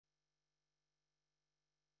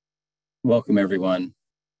Welcome, everyone.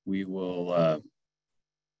 We will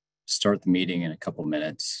start the meeting in a couple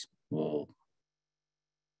minutes. We'll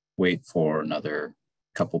wait for another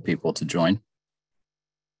couple people to join.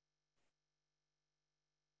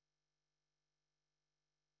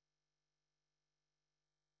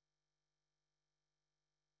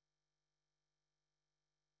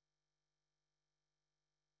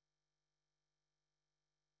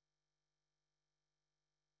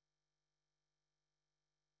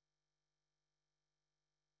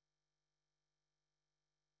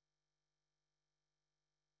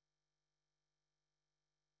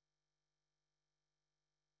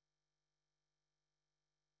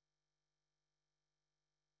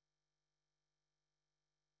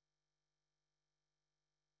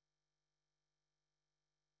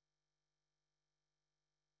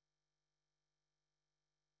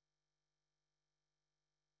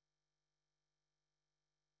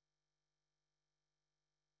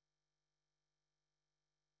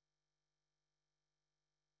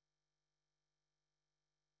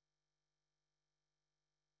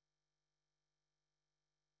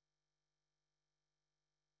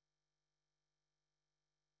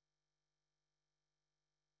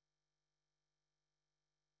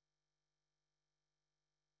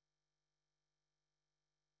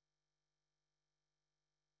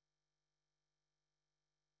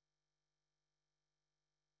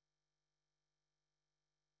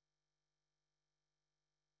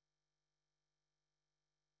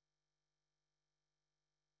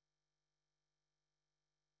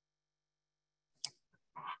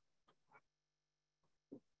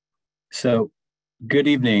 So, good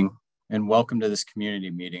evening and welcome to this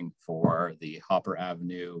community meeting for the Hopper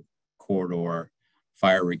Avenue corridor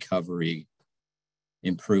fire recovery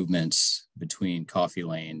improvements between Coffee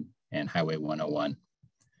Lane and Highway 101.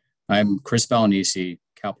 I'm Chris Balanisi,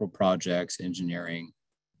 Capital Projects Engineering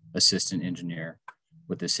Assistant Engineer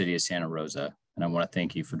with the City of Santa Rosa, and I want to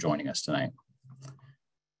thank you for joining us tonight.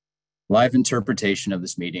 Live interpretation of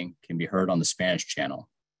this meeting can be heard on the Spanish channel.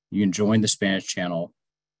 You can join the Spanish channel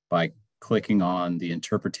by clicking on the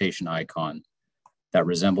interpretation icon that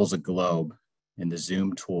resembles a globe in the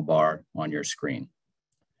Zoom toolbar on your screen.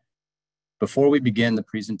 Before we begin the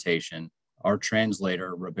presentation, our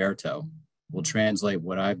translator, Roberto, will translate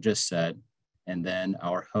what I've just said, and then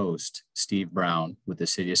our host, Steve Brown, with the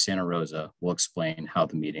City of Santa Rosa, will explain how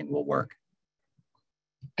the meeting will work.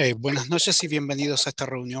 Buenas noches y bienvenidos a esta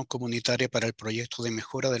reunión comunitaria para el proyecto de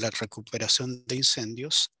mejora de la recuperación de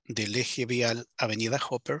incendios del eje vial Avenida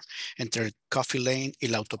Hopper entre el Coffee Lane y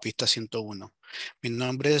la autopista 101. Mi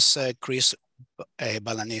nombre es Chris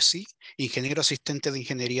Balanesi, ingeniero asistente de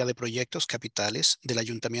Ingeniería de Proyectos Capitales del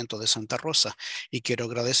Ayuntamiento de Santa Rosa, y quiero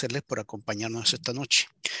agradecerles por acompañarnos esta noche.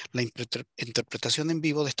 La interpretación en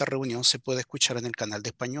vivo de esta reunión se puede escuchar en el canal de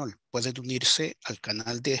español. Pueden unirse al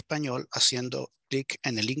canal de español haciendo clic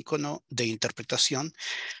en el icono de interpretación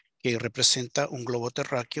que representa un globo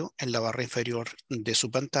terráqueo en la barra inferior de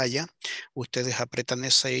su pantalla. Ustedes apretan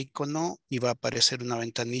ese icono y va a aparecer una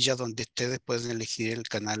ventanilla donde ustedes pueden elegir el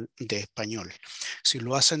canal de español. Si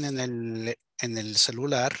lo hacen en el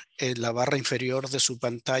celular, en la barra inferior de su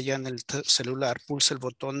pantalla en el celular, pulse el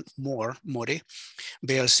botón More,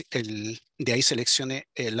 de ahí seleccione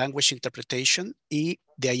Language Interpretation y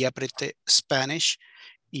de ahí apriete Spanish,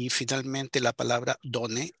 y finalmente la palabra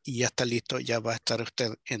done, y ya está listo, ya va a estar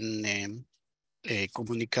usted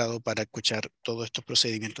comunicado para escuchar todos estos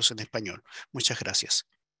procedimientos en español. Muchas gracias.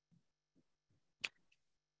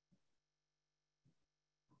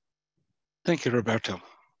 Thank you, Roberto.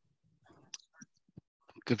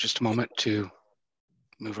 Give just a moment to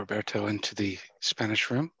move Roberto into the Spanish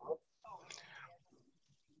room.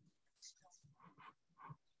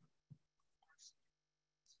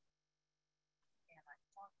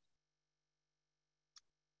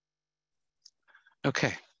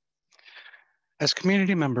 Okay. As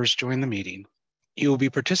community members join the meeting, you will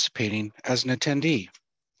be participating as an attendee.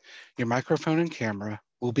 Your microphone and camera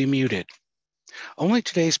will be muted. Only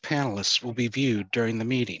today's panelists will be viewed during the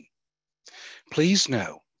meeting. Please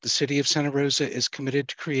know the City of Santa Rosa is committed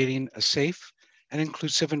to creating a safe and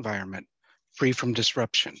inclusive environment free from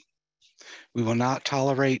disruption. We will not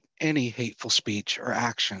tolerate any hateful speech or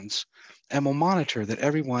actions and will monitor that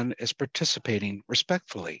everyone is participating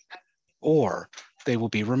respectfully, or they will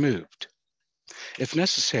be removed. If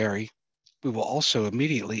necessary, we will also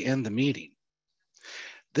immediately end the meeting.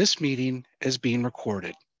 This meeting is being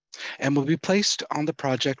recorded and will be placed on the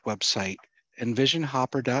project website,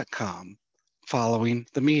 envisionhopper.com, following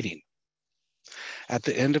the meeting. At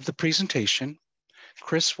the end of the presentation,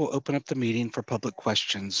 Chris will open up the meeting for public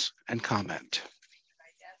questions and comment.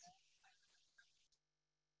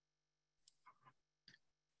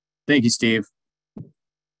 Thank you, Steve.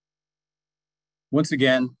 Once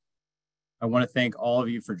again, I want to thank all of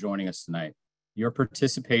you for joining us tonight. Your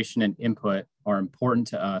participation and input are important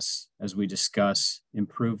to us as we discuss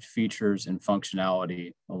improved features and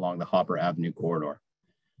functionality along the Hopper Avenue corridor.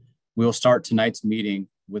 We will start tonight's meeting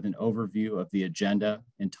with an overview of the agenda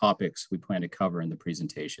and topics we plan to cover in the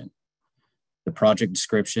presentation. The project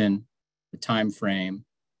description, the time frame,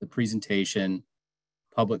 the presentation,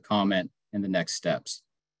 public comment, and the next steps.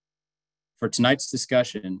 For tonight's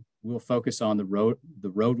discussion, we will focus on the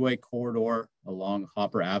roadway corridor along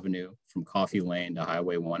Hopper Avenue from Coffee Lane to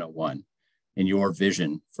Highway 101 and your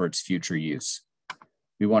vision for its future use.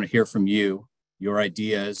 We want to hear from you, your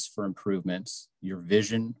ideas for improvements, your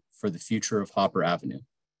vision for the future of Hopper Avenue.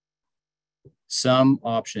 Some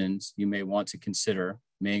options you may want to consider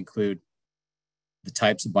may include the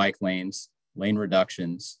types of bike lanes, lane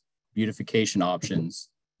reductions, beautification options,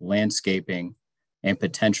 landscaping, and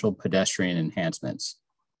potential pedestrian enhancements.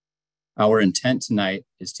 Our intent tonight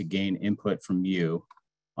is to gain input from you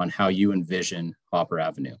on how you envision Hopper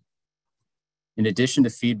Avenue. In addition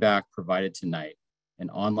to feedback provided tonight,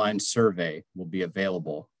 an online survey will be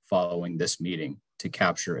available following this meeting to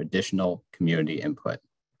capture additional community input.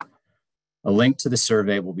 A link to the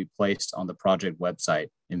survey will be placed on the project website,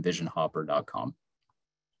 envisionhopper.com.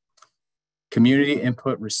 Community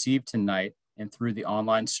input received tonight and through the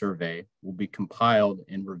online survey will be compiled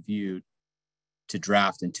and reviewed to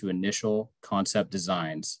draft into initial concept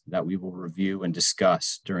designs that we will review and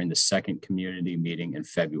discuss during the second community meeting in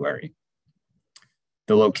February.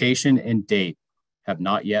 The location and date have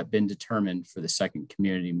not yet been determined for the second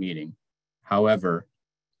community meeting. However,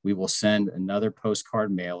 we will send another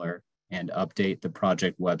postcard mailer and update the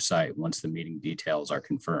project website once the meeting details are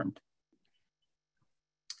confirmed.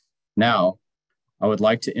 Now, I would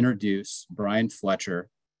like to introduce Brian Fletcher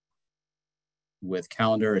with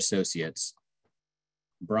Calendar Associates.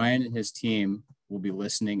 Brian and his team will be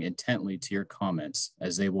listening intently to your comments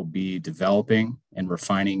as they will be developing and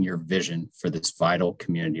refining your vision for this vital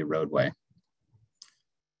community roadway.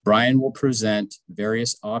 Brian will present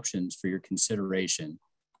various options for your consideration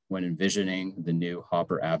when envisioning the new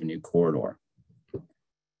Hopper Avenue corridor.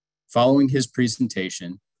 Following his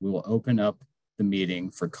presentation, we will open up the meeting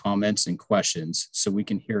for comments and questions so we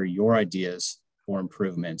can hear your ideas for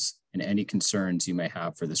improvements and any concerns you may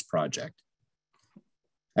have for this project.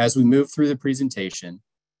 As we move through the presentation,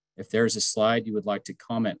 if there is a slide you would like to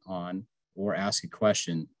comment on or ask a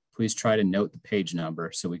question, please try to note the page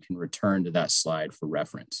number so we can return to that slide for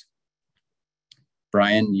reference.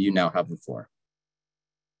 Brian, you now have the floor.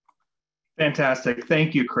 Fantastic.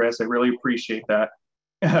 Thank you, Chris. I really appreciate that.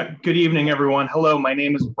 Good evening, everyone. Hello, my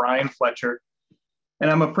name is Brian Fletcher, and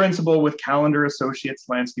I'm a principal with Calendar Associates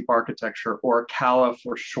Landscape Architecture, or CALA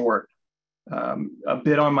for short. A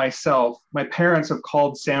bit on myself, my parents have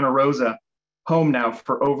called Santa Rosa home now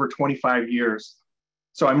for over 25 years.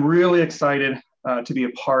 So I'm really excited to be a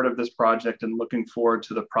part of this project and looking forward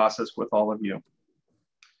to the process with all of you.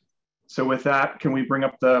 So with that, can we bring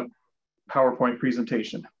up the PowerPoint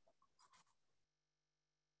presentation?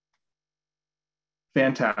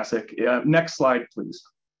 Fantastic. Next slide, please.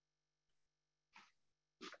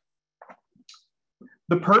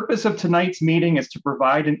 The purpose of tonight's meeting is to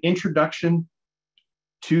provide an introduction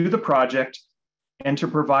to the project and to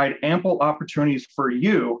provide ample opportunities for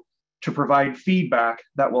you to provide feedback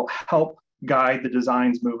that will help guide the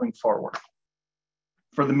designs moving forward.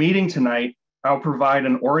 For the meeting tonight, I'll provide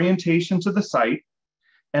an orientation to the site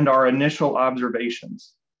and our initial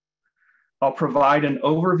observations. I'll provide an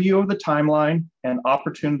overview of the timeline and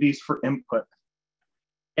opportunities for input.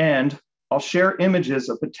 And I'll share images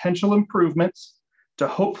of potential improvements to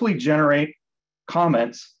hopefully generate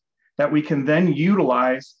comments that we can then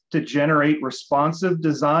utilize to generate responsive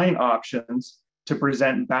design options to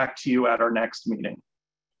present back to you at our next meeting.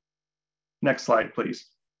 Next slide, please.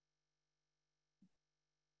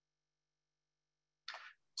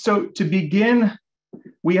 So to begin,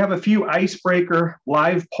 we have a few icebreaker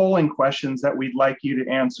live polling questions that we'd like you to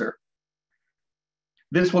answer.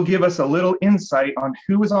 This will give us a little insight on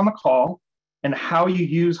who is on the call and how you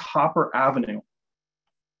use Hopper Avenue.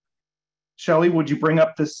 Shelley, would you bring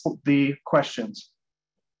up the questions?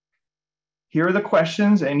 Here are the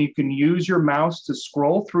questions, and you can use your mouse to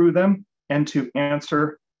scroll through them and to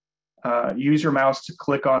answer, use your mouse to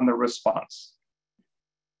click on the response.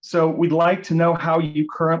 So we'd like to know how you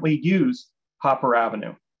currently use Hopper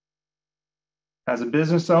Avenue. As a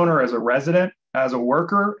business owner, as a resident, as a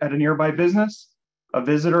worker at a nearby business, a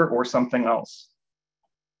visitor, or something else.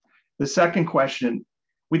 The second question,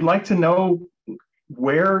 we'd like to know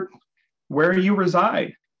where you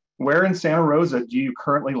reside. where in Santa Rosa do you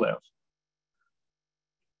currently live?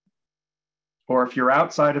 Or if you're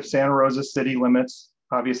outside of Santa Rosa city limits,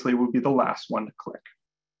 obviously would be the last one to click.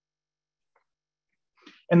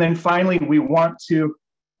 And then finally, we want to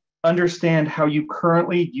understand how you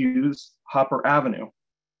currently use Hopper Avenue,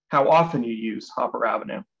 how often you use Hopper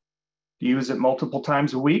Avenue. Do you use it multiple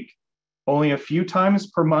times a week, only a few times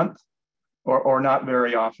per month, or not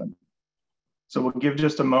very often? So we'll give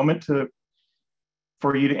just a moment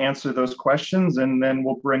for you to answer those questions, and then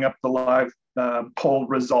we'll bring up the live poll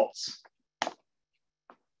results.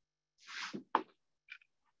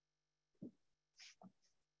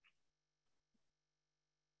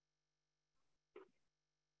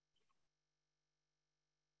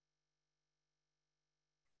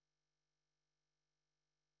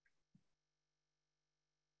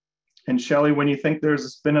 And Shelley, when you think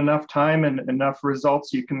there's been enough time and enough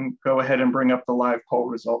results, you can go ahead and bring up the live poll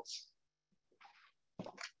results.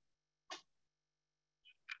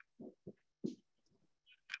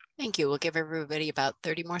 Thank you. We'll give everybody about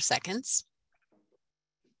 30 more seconds.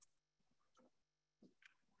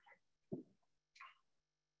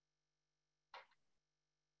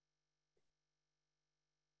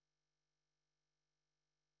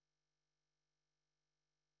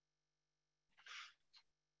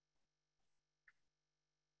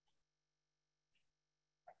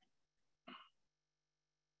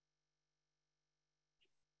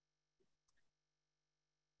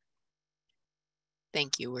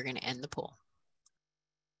 Thank you. We're going to end the poll.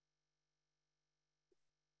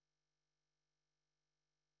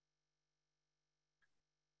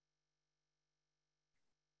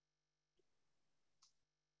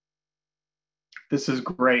 This is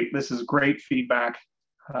great. This is great feedback.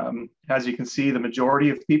 As you can see, the majority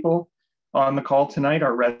of people on the call tonight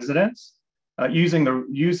are residents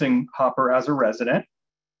using Hopper as a resident.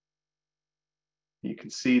 You can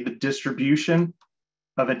see the distribution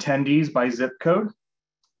of attendees by zip code.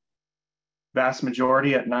 Vast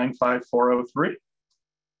majority at 95403.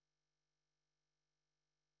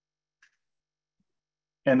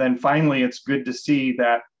 And then finally, it's good to see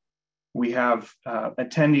that we have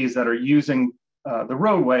attendees that are using the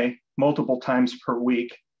roadway multiple times per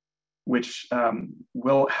week, which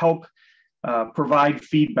will help provide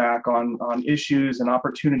feedback on issues and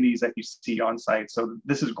opportunities that you see on site. So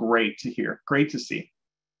this is great to hear, great to see.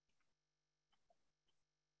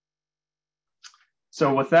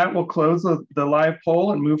 So with that, we'll close the live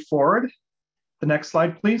poll and move forward. The next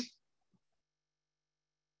slide, please.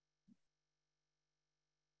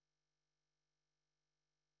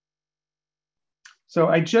 So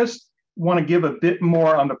I just want to give a bit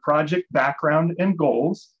more on the project background and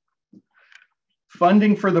goals.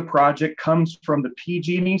 Funding for the project comes from the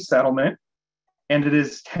PG&E settlement, and it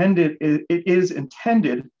is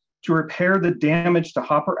intended to repair the damage to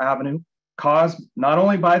Hopper Avenue caused not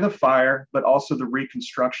only by the fire, but also the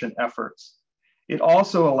reconstruction efforts. It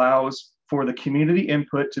also allows for the community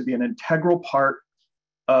input to be an integral part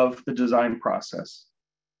of the design process.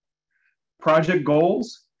 Project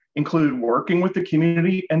goals include working with the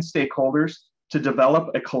community and stakeholders to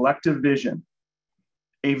develop a collective vision,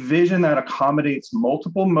 a vision that accommodates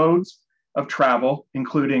multiple modes of travel,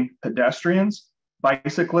 including pedestrians,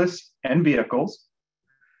 bicyclists, and vehicles,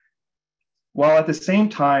 while at the same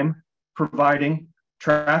time providing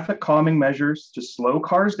traffic calming measures to slow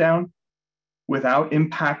cars down without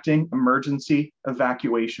impacting emergency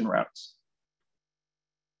evacuation routes.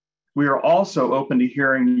 We are also open to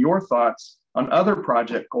hearing your thoughts on other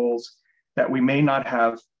project goals that we may not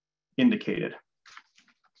have indicated.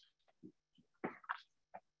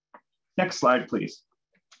 Next slide, please.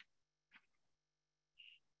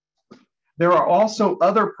 There are also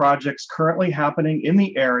other projects currently happening in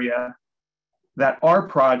the area that our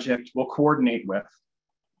project will coordinate with.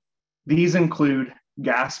 These include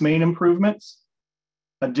gas main improvements,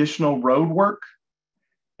 additional road work,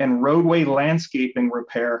 and roadway landscaping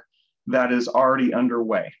repair that is already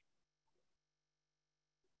underway.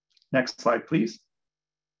 Next slide, please.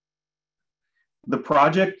 The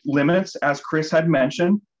project limits, as Chris had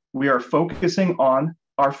mentioned, we are focusing on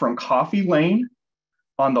are from Coffee Lane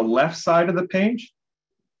on the left side of the page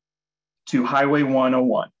to Highway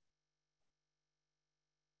 101.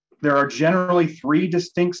 There are generally 3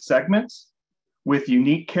 distinct segments with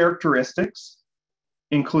unique characteristics,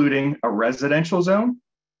 including a residential zone,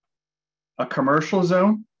 a commercial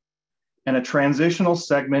zone, and a transitional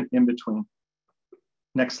segment in between.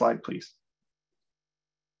 Next slide, please.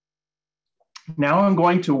 Now I'm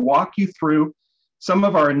going to walk you through some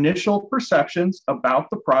of our initial perceptions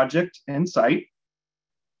about the project and site.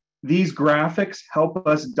 These graphics help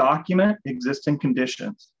us document existing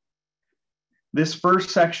conditions. This first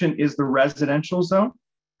section is the residential zone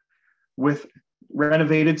with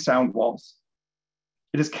renovated sound walls.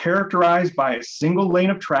 It is characterized by a single lane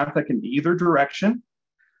of traffic in either direction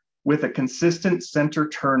with a consistent center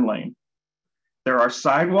turn lane. There are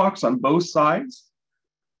sidewalks on both sides,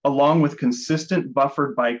 along with consistent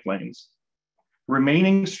buffered bike lanes.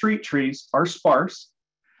 Remaining street trees are sparse,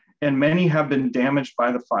 and many have been damaged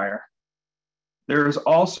by the fire. There is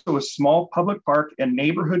also a small public park and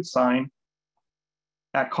neighborhood sign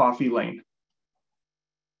at Coffee Lane.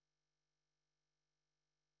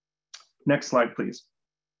 Next slide, please.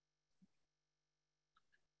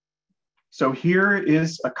 So here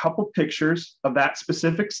is a couple pictures of that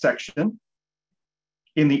specific section.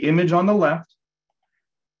 In the image on the left,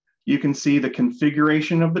 you can see the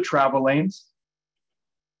configuration of the travel lanes,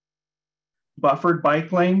 buffered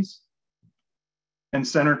bike lanes, and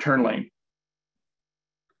center turn lane.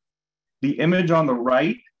 The image on the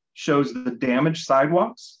right shows the damaged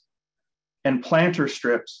sidewalks and planter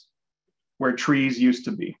strips where trees used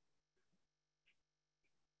to be.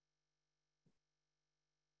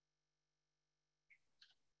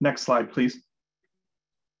 Next slide, please.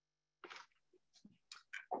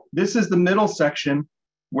 This is the middle section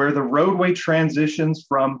where the roadway transitions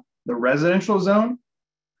from the residential zone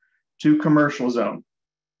to commercial zone.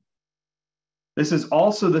 This is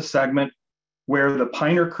also the segment where the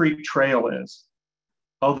Piner Creek Trail is.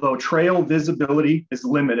 Although trail visibility is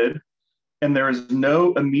limited and there is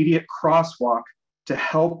no immediate crosswalk to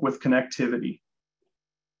help with connectivity.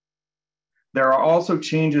 There are also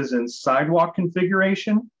changes in sidewalk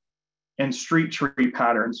configuration and street tree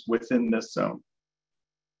patterns within this zone.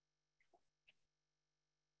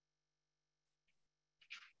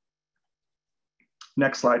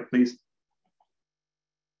 Next slide, please.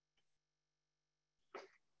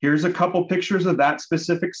 Here's a couple pictures of that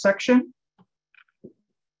specific section.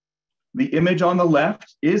 The image on the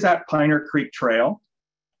left is at Piner Creek Trail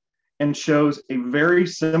and shows a very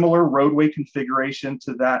similar roadway configuration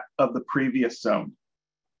to that of the previous zone.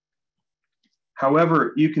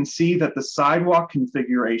 However, you can see that the sidewalk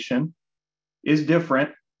configuration is different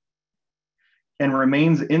and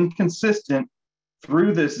remains inconsistent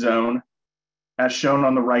through this zone as shown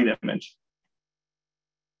on the right image.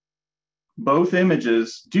 Both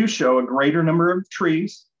images do show a greater number of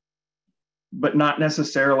trees, but not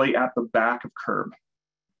necessarily at the back of curb.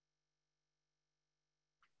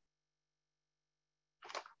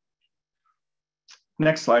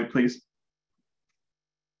 Next slide, please.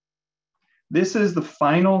 This is the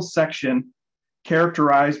final section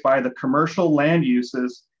characterized by the commercial land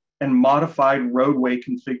uses and modified roadway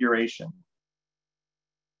configuration.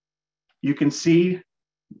 You can see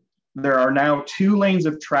there are now 2 lanes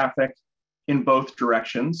of traffic in both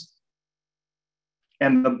directions,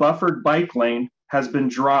 and the buffered bike lane has been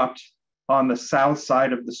dropped on the south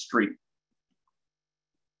side of the street.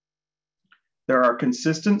 There are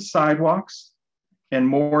consistent sidewalks and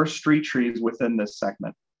more street trees within this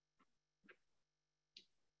segment.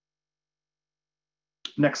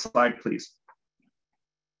 Next slide, please.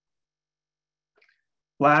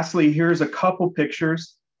 Lastly, here's a couple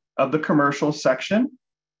pictures of the commercial section.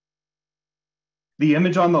 The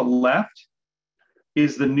image on the left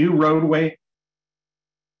is the new roadway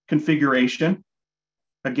configuration,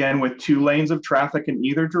 again with 2 lanes of traffic in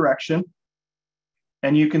either direction.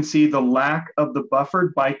 And you can see the lack of the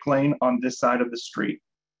buffered bike lane on this side of the street.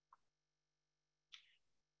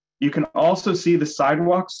 You can also see the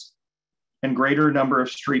sidewalks and greater number of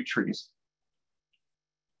street trees.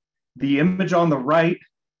 The image on the right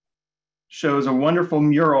shows a wonderful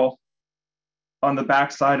mural on the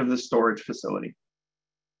back side of the storage facility.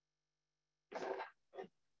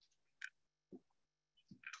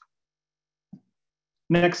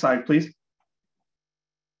 Next slide, please.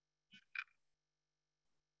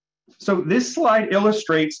 So this slide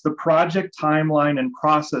illustrates the project timeline and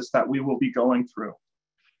process that we will be going through.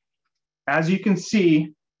 As you can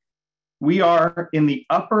see, we are in the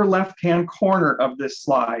upper left-hand corner of this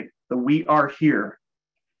slide, the "We Are Here."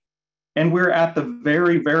 And we're at the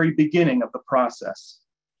very, very beginning of the process.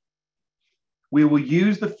 We will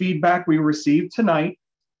use the feedback we received tonight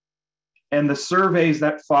and the surveys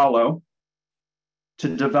that follow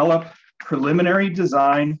to develop preliminary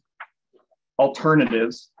design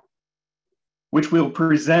alternatives, which we'll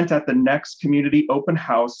present at the next community open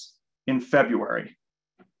house in February.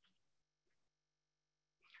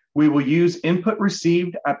 We will use input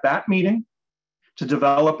received at that meeting to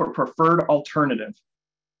develop a preferred alternative.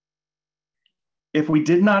 If we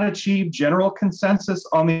did not achieve general consensus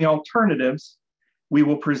on the alternatives, we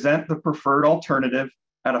will present the preferred alternative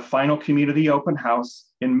at a final community open house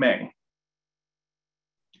in May.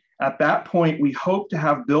 At that point, we hope to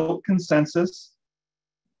have built consensus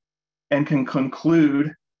and can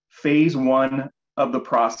conclude phase 1 of the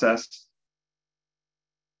process.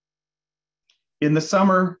 In the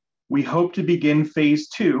summer, we hope to begin phase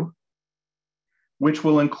 2, which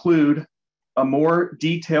will include a more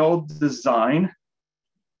detailed design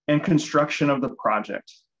and construction of the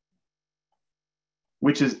project,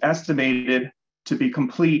 which is estimated to be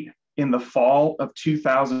complete in the fall of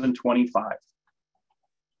 2025.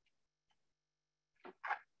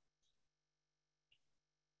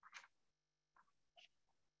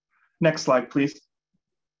 Next slide, please.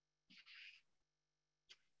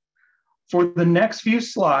 For the next few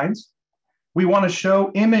slides, we want to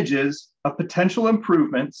show images of potential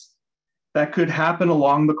improvements that could happen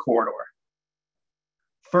along the corridor.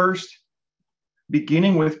 First,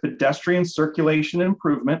 beginning with pedestrian circulation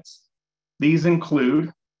improvements, these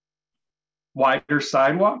include wider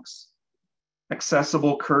sidewalks,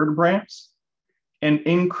 accessible curb ramps, and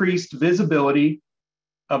increased visibility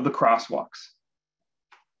of the crosswalks.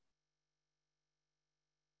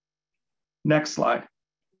 Next slide,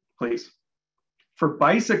 please. For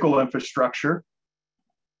bicycle infrastructure,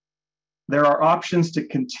 there are options to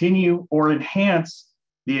continue or enhance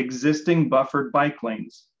the existing buffered bike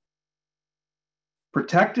lanes.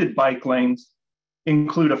 Protected bike lanes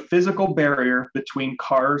include a physical barrier between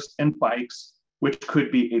cars and bikes, which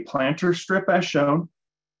could be a planter strip as shown,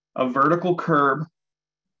 a vertical curb,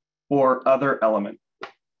 or other element.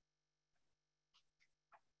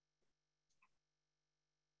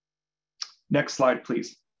 Next slide,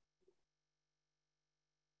 please.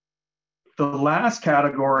 The last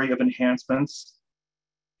category of enhancements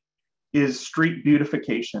is street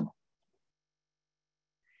beautification.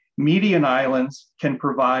 Median islands can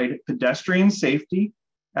provide pedestrian safety,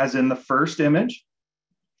 as in the first image,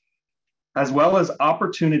 as well as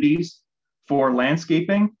opportunities for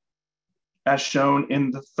landscaping, as shown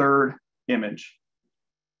in the third image.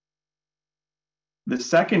 The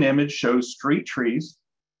second image shows street trees,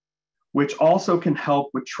 which also can help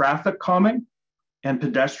with traffic calming and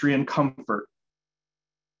pedestrian comfort.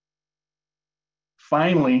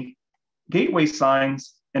 Finally, gateway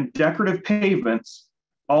signs and decorative pavements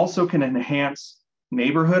also can enhance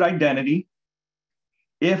neighborhood identity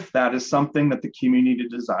if that is something that the community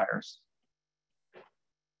desires.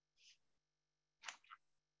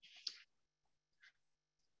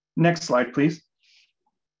 Next slide, please.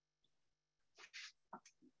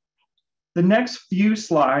 The next few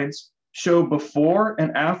slides show before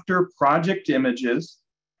and after project images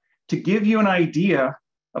to give you an idea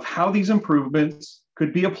of how these improvements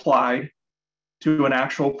could be applied to an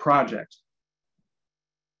actual project.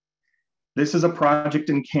 This is a project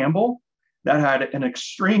in Campbell that had an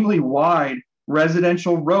extremely wide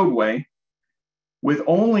residential roadway with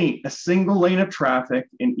only a single lane of traffic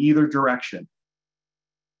in either direction.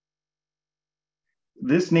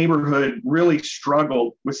 This neighborhood really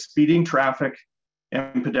struggled with speeding traffic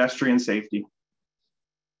and pedestrian safety.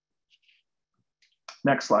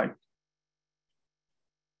 Next slide.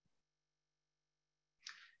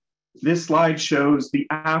 This slide shows the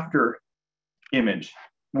after image,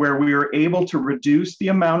 where we were able to reduce the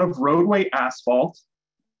amount of roadway asphalt.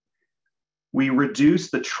 We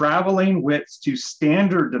reduced the travel lane widths to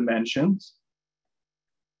standard dimensions,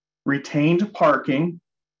 retained parking,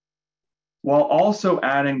 while also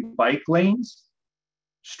adding bike lanes,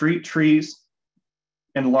 street trees,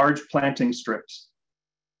 and large planting strips.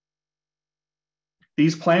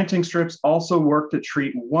 These planting strips also work to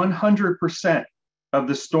treat 100% of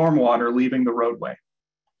the stormwater leaving the roadway.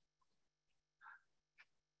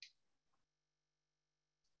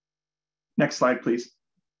 Next slide, please.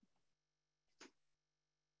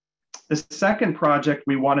 The second project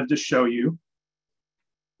we wanted to show you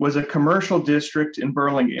was a commercial district in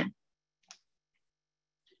Burlingame.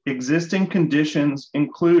 Existing conditions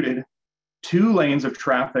included 2 lanes of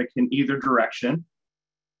traffic in either direction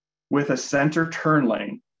with a center turn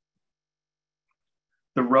lane.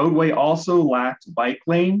 The roadway also lacked bike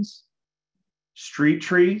lanes, street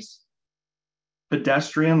trees,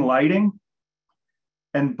 pedestrian lighting,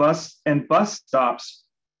 and bus stops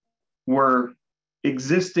were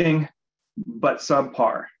existing but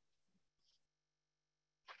subpar.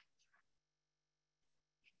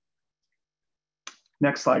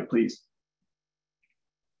 Next slide, please.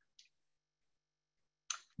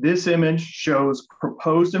 This image shows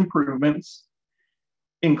proposed improvements,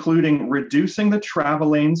 including reducing the travel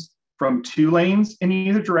lanes from 2 lanes in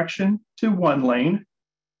either direction to 1 lane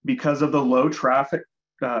because of the low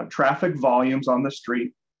traffic volumes on the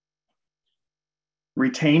street,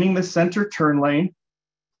 retaining the center turn lane,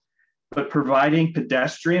 but providing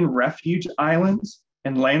pedestrian refuge islands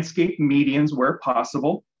and landscape medians where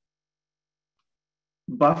possible.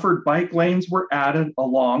 Buffered bike lanes were added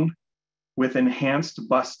along with enhanced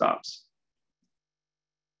bus stops.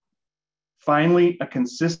 Finally, a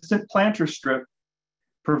consistent planter strip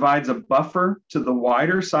provides a buffer to the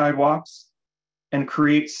wider sidewalks and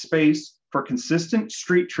creates space for consistent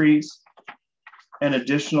street trees and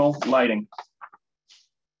additional lighting.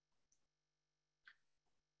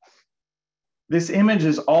 This image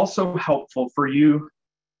is also helpful for you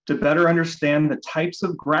to better understand the types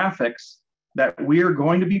of graphics that we are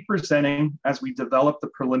going to be presenting as we develop the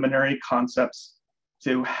preliminary concepts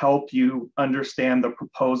to help you understand the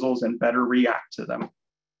proposals and better react to them.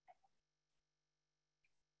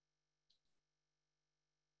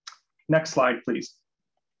 Next slide, please.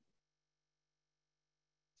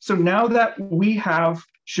 So now that we have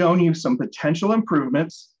shown you some potential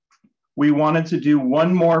improvements, we wanted to do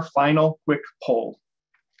one more final quick poll.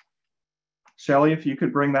 Shelley, if you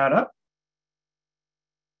could bring that up.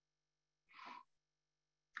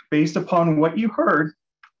 Based upon what you heard,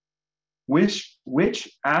 which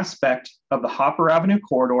aspect of the Hopper Avenue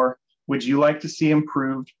corridor would you like to see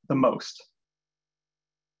improved the most?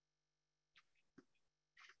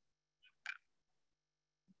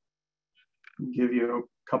 I'll give you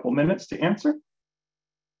a couple minutes to answer.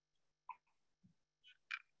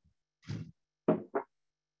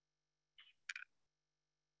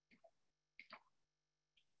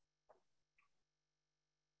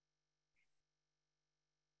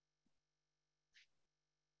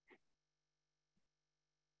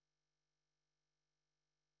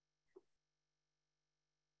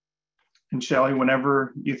 And Shelley,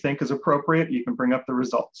 whenever you think is appropriate, you can bring up the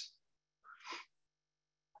results.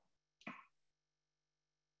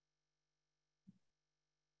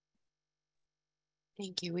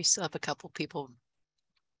 Thank you. We still have a couple people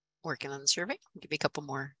working on the survey. I'll give you a couple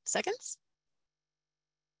more seconds.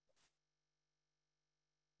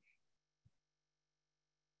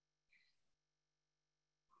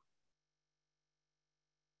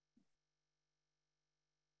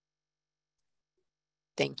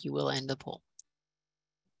 Thank you. We'll end the poll.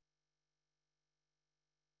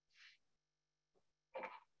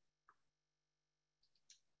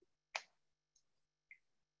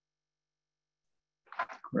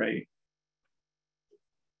 Great.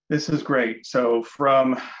 This is great. So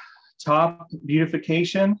from top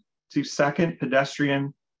beautification to second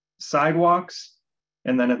pedestrian sidewalks,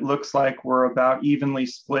 and then it looks like we're about evenly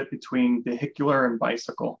split between vehicular and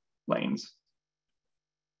bicycle lanes.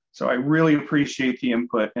 So I really appreciate the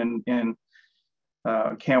input and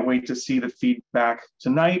can't wait to see the feedback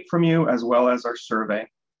tonight from you as well as our survey.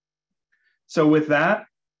 So with that,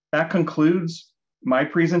 that concludes my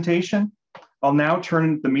presentation. I'll now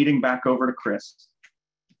turn the meeting back over to Chris.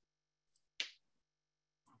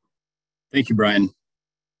 Thank you, Brian.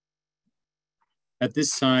 At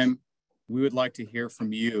this time, we would like to hear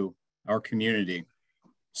from you, our community.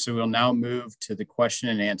 So we'll now move to the question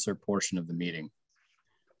and answer portion of the meeting.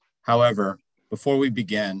 However, before we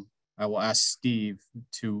begin, I will ask Steve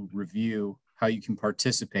to review how you can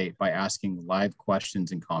participate by asking live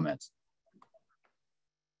questions and comments.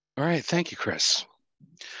 All right, thank you, Chris.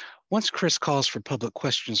 Once Chris calls for public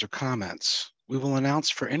questions or comments, we will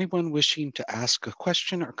announce for anyone wishing to ask a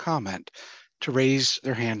question or comment to raise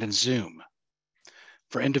their hand in Zoom.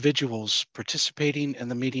 For individuals participating in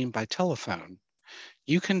the meeting by telephone,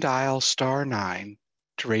 you can dial *9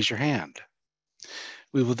 to raise your hand.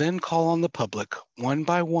 We will then call on the public one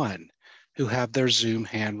by one who have their Zoom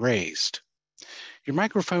hand raised. Your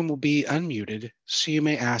microphone will be unmuted, so you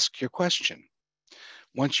may ask your question.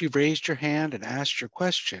 Once you've raised your hand and asked your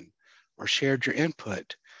question or shared your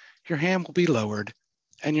input, your hand will be lowered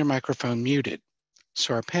and your microphone muted,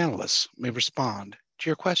 so our panelists may respond to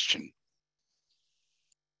your question.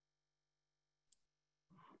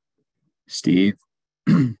 Steve,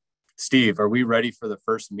 Steve, are we ready for the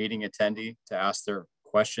first meeting attendee to ask their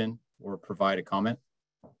question or provide a comment?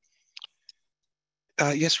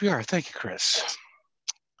 Yes, we are. Thank you, Chris.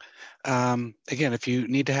 Again, if you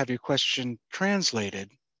need to have your question translated,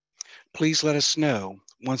 please let us know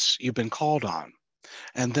once you've been called on,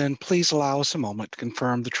 and then please allow us a moment to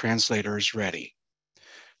confirm the translator is ready.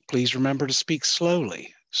 Please remember to speak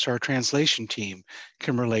slowly so our translation team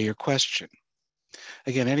can relay your question.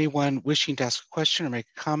 Again, anyone wishing to ask a question or make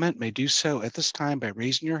a comment may do so at this time by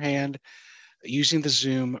raising your hand using the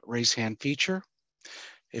Zoom raise hand feature.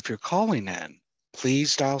 If you're calling in,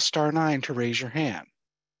 please dial *9 to raise your hand.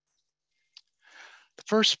 The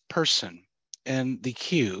first person in the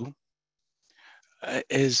queue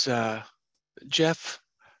is Jeff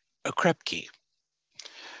Krepke.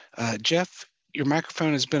 Jeff, your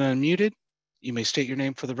microphone has been unmuted. You may state your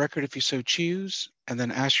name for the record if you so choose, and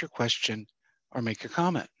then ask your question or make your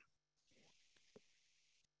comment.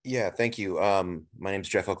 Yeah, thank you. My name is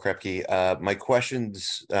Jeff Okrepke. My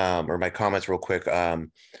questions or my comments real quick.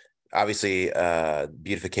 Obviously,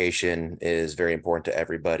 beautification is very important to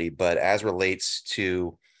everybody, but as relates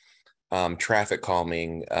to traffic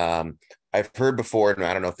calming, I've heard before, and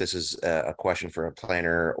I don't know if this is a question for a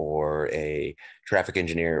planner or a traffic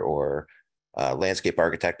engineer or landscape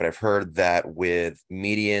architect, but I've heard that with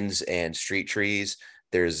medians and street trees,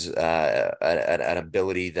 there's an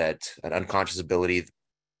ability an unconscious ability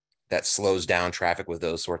that slows down traffic with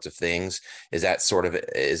those sorts of things. Is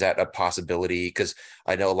that a possibility? Because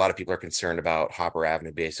I know a lot of people are concerned about Hopper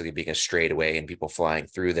Avenue basically being a straightaway and people flying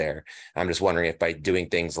through there. I'm just wondering if by doing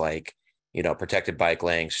things like, protected bike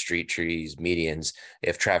lanes, street trees, medians,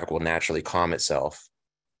 if traffic will naturally calm itself.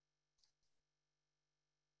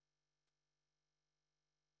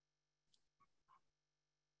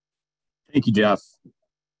 Thank you, Jeff.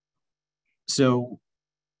 So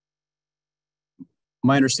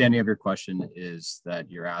my understanding of your question is that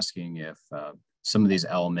you're asking if some of these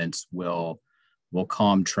elements will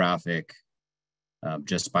calm traffic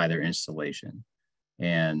just by their installation.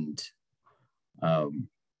 And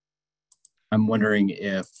I'm wondering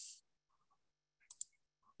if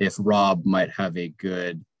Rob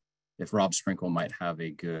Sprinkle might have a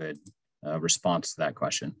good response to that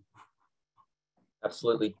question.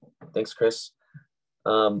 Absolutely. Thanks, Chris.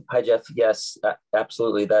 Hi, Jeff. Yes,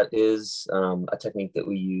 absolutely. That is a technique that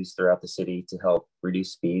we use throughout the city to help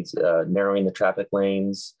reduce speeds, narrowing the traffic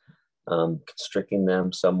lanes, constricting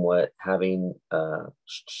them somewhat, having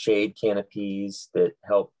shade canopies that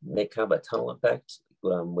help make kind of a tunnel effect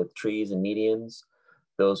with trees and medians.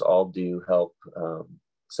 Those all do help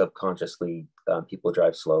subconsciously people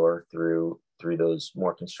drive slower through those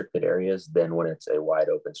more constricted areas than when it's a wide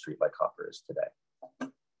open street like Hopper is today.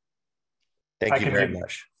 Thank you very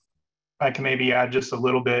much. I can maybe add just a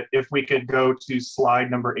little bit. If we could go to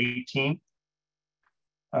slide number 18.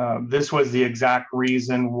 This was the exact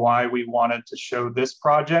reason why we wanted to show this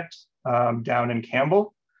project down in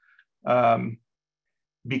Campbell,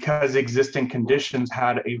 because existing conditions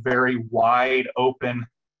had a very wide open,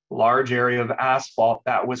 large area of asphalt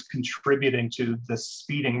that was contributing to the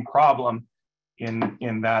speeding problem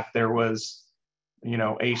in that there was,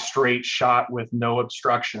 a straight shot with no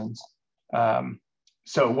obstructions.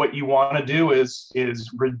 So what you want to do is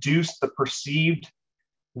reduce the perceived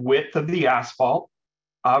width of the asphalt,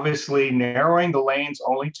 obviously narrowing the lanes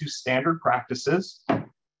only to standard practices,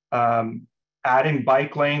 adding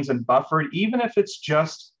bike lanes and buffer, even if it's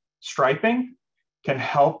just striping, can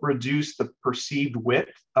help reduce the perceived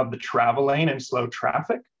width of the travel lane and slow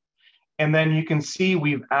traffic. And then you can see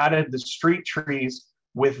we've added the street trees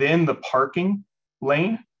within the parking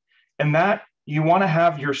lane, and that you want to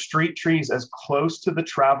have your street trees as close to the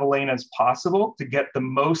travel lane as possible to get the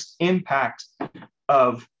most impact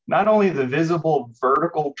of not only the visible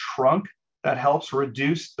vertical trunk that helps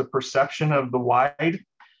reduce the perception of the wide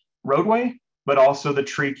roadway, but also the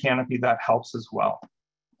tree canopy that helps as well.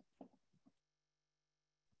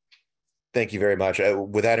 Thank you very much.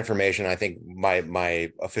 With that information, I think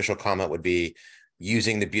my official comment would be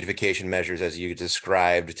using the beautification measures as you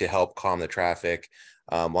described to help calm the traffic,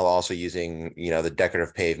 while also using, the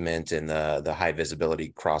decorative pavement and the high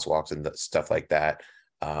visibility crosswalks and stuff like that,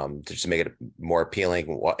 to just make it more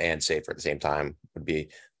appealing and safer at the same time would be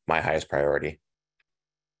my highest priority.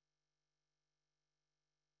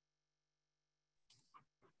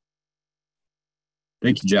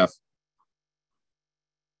 Thank you, Jeff.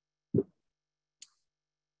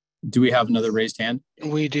 Do we have another raised hand?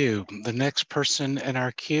 We do. The next person in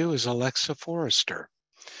our queue is Alexa Forrester.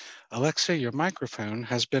 Alexa, your microphone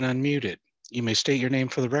has been unmuted. You may state your name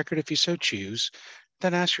for the record if you so choose,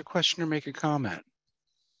 then ask your question or make a comment.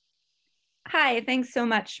 Hi, thanks so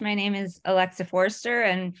much. My name is Alexa Forrester,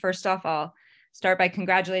 and first off, I'll start by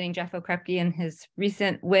congratulating Jeff Okrepke and his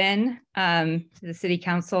recent win to the City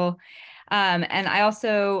Council. And I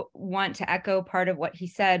also want to echo part of what he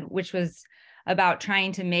said, which was about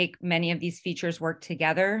trying to make many of these features work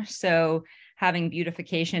together. So having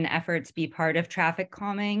beautification efforts be part of traffic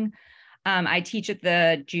calming. I teach at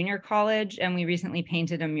the junior college, and we recently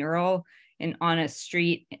painted a mural on a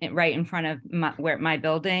street right in front of my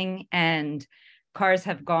building, and cars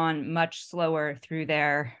have gone much slower through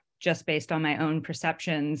there just based on my own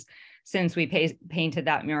perceptions since we painted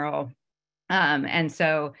that mural. And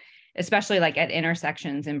so especially like at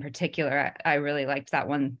intersections in particular, I really liked that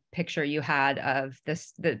one picture you had of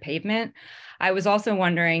the pavement. I was also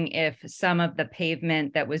wondering if some of the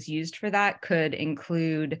pavement that was used for that could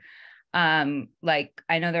include Like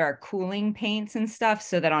I know there are cooling paints and stuff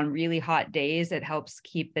so that on really hot days, it helps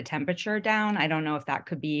keep the temperature down. I don't know if that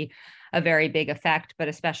could be a very big effect, but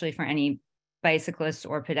especially for any bicyclists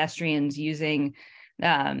or pedestrians using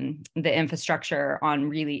the infrastructure on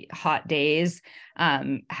really hot days,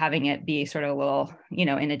 having it be sort of a little, you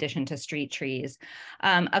know, in addition to street trees.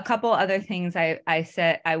 A couple other things I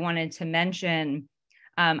said I wanted to mention.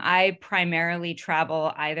 I primarily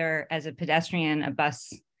travel either as a pedestrian, a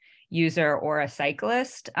bus user, or a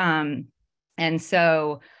cyclist. And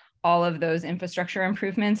so all of those infrastructure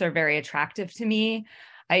improvements are very attractive to me.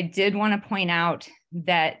 I did want to point out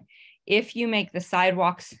that if you make the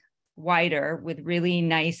sidewalks wider with really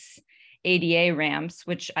nice ADA ramps,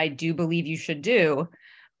 which I do believe you should do,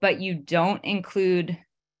 but you don't include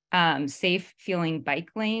safe feeling bike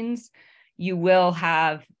lanes, you will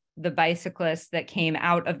have the bicyclists that came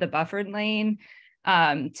out of the buffered lane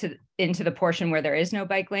into the portion where there is no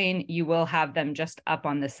bike lane, you will have them just up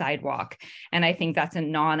on the sidewalk. And I think that's a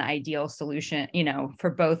non-ideal solution, you know, for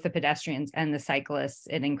both the pedestrians and the cyclists.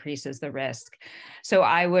 It increases the risk. So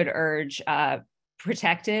I would urge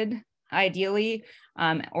protected, ideally,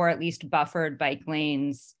 or at least buffered bike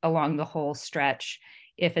lanes along the whole stretch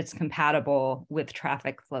if it's compatible with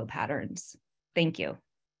traffic flow patterns. Thank you.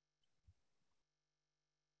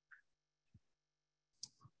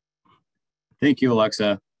 Thank you,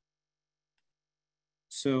 Alexa.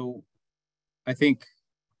 So I think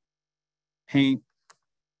paint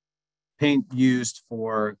used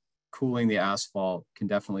for cooling the asphalt can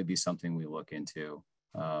definitely be something we look into.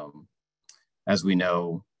 As we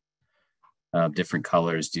know, different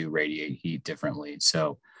colors do radiate heat differently.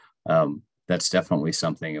 So that's definitely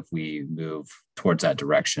something if we move towards that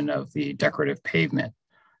direction of the decorative pavement.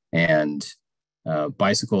 And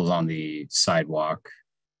bicycles on the sidewalk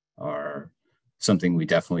are something we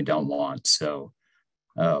definitely don't want. So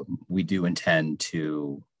we do intend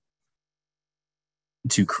to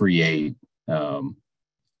create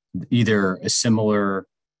either a similar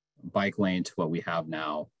bike lane to what we have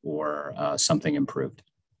now or something improved.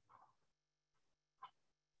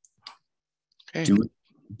 Okay.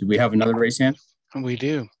 Do we have another raised hand? We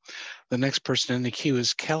do. The next person in the queue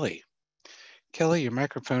is Kelly. Kelly, your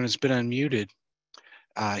microphone has been unmuted.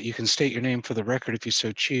 You can state your name for the record if you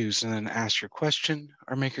so choose, and then ask your question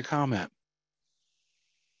or make a comment.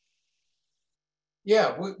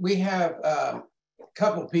 Yeah, we have a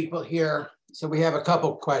couple people here, so we have a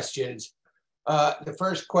couple questions. The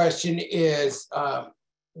first question is,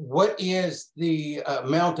 what is the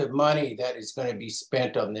amount of money that is going to be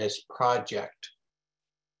spent on this project?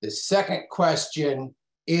 The second question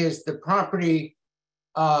is the property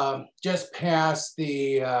just past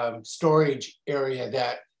the storage area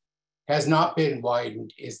that has not been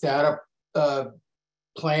widened. Is that a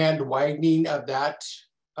planned widening of that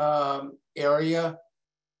area?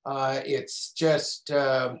 It's just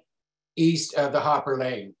east of the Hopper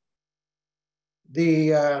Lane.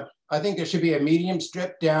 I think there should be a medium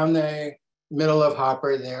strip down the middle of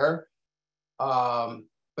Hopper there,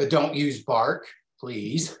 but don't use bark,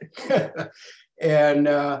 please. And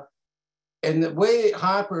the way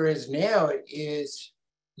Hopper is now is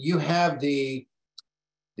you have the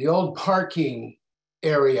old parking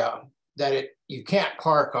area that you can't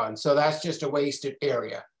park on. So that's just a wasted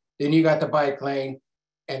area. Then you got the bike lane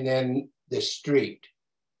and then the street.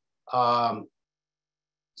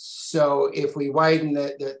 So if we widen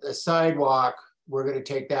the sidewalk, we're going to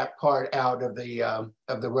take that part out of the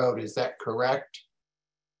road. Is that correct?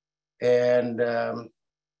 And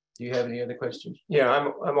do you have any other questions?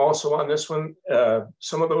 Yeah, I'm also on this one.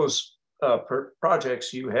 Some of those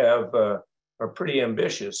projects you have are pretty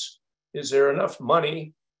ambitious. Is there enough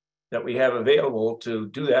money that we have available to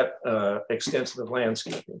do that extensive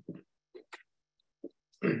landscaping?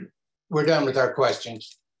 We're done with our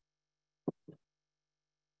questions.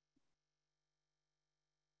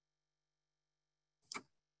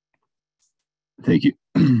 Thank you.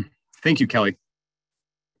 Thank you, Kelly.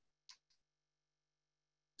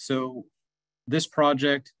 So this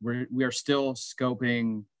project, we are still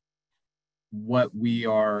scoping what we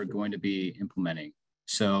are going to be implementing.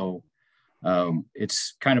 So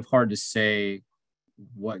it's kind of hard to say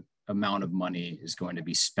what amount of money is going to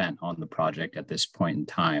be spent on the project at this point in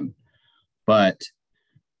time. But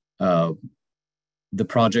the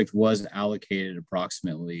project was allocated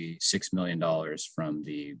approximately $6 million from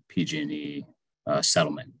the PG&E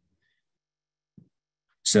settlement.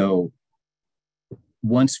 So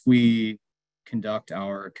once we conduct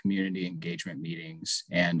our community engagement meetings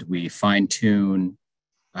and we fine tune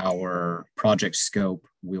our project scope,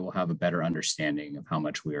 we will have a better understanding of how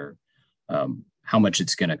much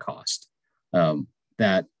it's going to cost.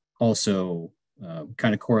 That also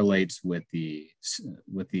kind of correlates with the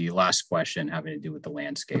last question having to do with the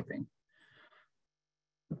landscaping.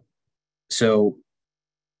 So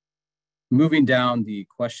moving down the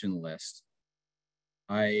question list,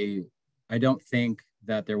 I don't think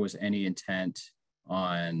that there was any intent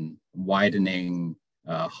on widening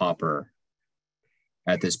Hopper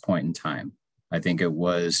at this point in time. I think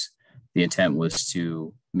the intent was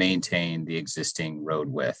to maintain the existing road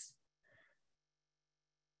width.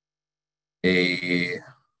 There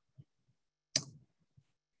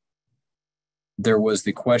was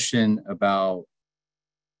the question about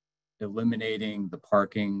eliminating the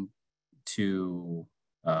parking to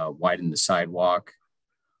widen the sidewalk.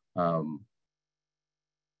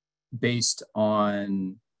 Based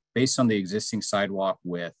on the existing sidewalk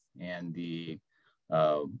width and the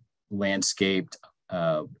landscaped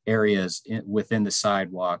areas within the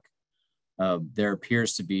sidewalk, there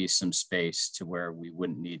appears to be some space to where we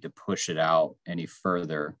wouldn't need to push it out any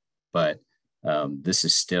further, but this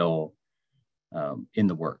is still in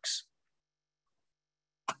the works.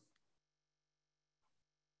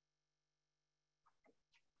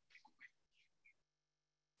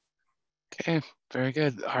 Okay, very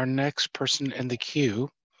good. Our next person in the queue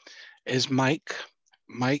is Mike.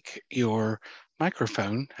 Mike, your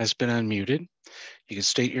microphone has been unmuted. You can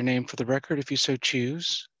state your name for the record if you so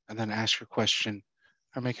choose, and then ask your question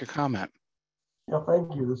or make your comment. Yeah,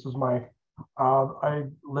 thank you. This is Mike. I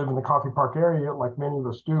live in the Coffee Park area, like many of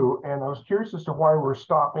us do, and I was curious as to why we're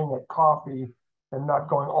stopping at Coffee and not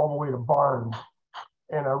going all the way to Barnes.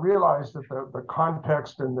 And I realized that the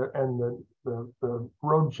context and the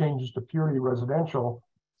road changes to purely residential,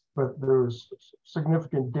 but there's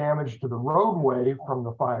significant damage to the roadway from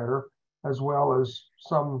the fire, as well as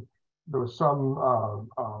some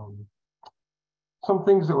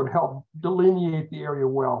things that would help delineate the area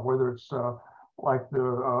well, whether it's like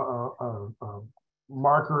the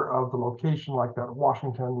marker of the location, like that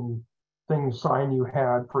Washington sign you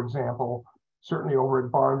had, for example. Certainly over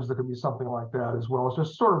at Barnes, there could be something like that as well. It's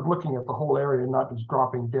just sort of looking at the whole area, not just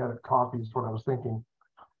dropping dead at Coffee is what I was thinking.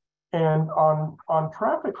 And on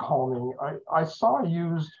traffic calming, I saw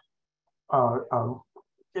used,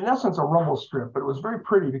 in essence, a rumble strip, but it was very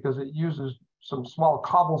pretty because it uses some small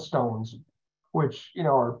cobblestones, which, you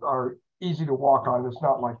know, are easy to walk on. It's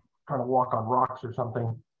not like trying to walk on rocks or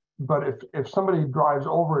something. But if somebody drives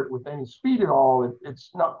over it with any speed at all,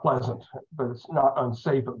 it's not pleasant, but it's not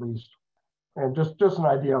unsafe at least. And just an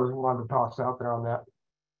idea I wanted to toss out there on that.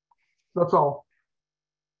 That's all.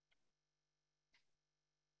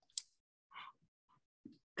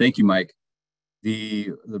 Thank you, Mike.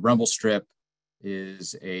 The rumble strip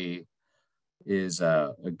is a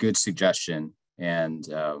good suggestion, and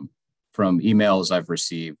from emails I've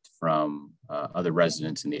received from other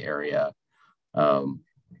residents in the area,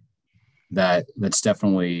 that's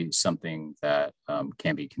definitely something that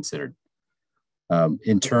can be considered.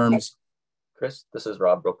 In terms, Chris, this is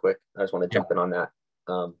Rob real quick. I just want to jump in on that.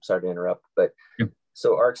 Sorry to interrupt, but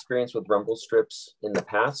so our experience with rumble strips in the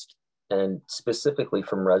past, and specifically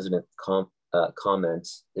from resident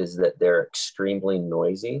comments, is that they're extremely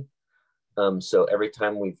noisy. So every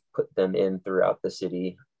time we've put them in throughout the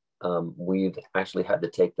city, we've actually had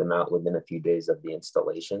to take them out within a few days of the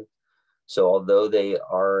installation. So although they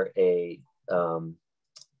are they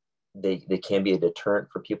can be a deterrent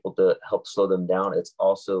for people to help slow them down, it's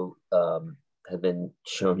also have been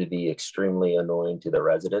shown to be extremely annoying to the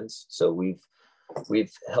residents. So we've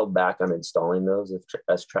held back on installing those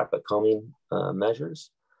as traffic calming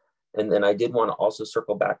measures. And then I did want to also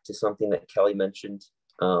circle back to something that Kelly mentioned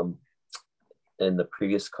in the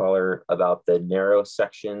previous caller about the narrow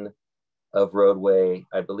section of roadway.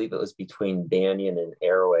 I believe it was between Banyan and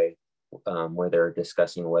Arrowway, where they're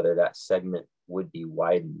discussing whether that segment would be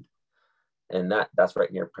widened. And that's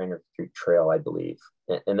right near Pioneer Creek Trail, I believe.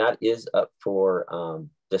 And that is up for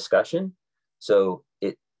discussion. So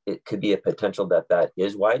it could be a potential that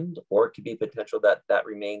is widened, or it could be potential that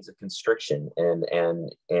remains a constriction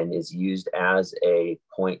and is used as a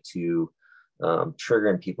point to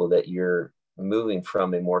triggering people that you're moving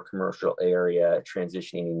from a more commercial area,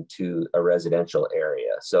 transitioning to a residential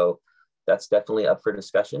area. So that's definitely up for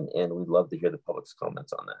discussion, and we'd love to hear the public's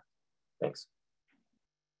comments on that. Thanks.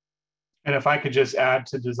 And if I could just add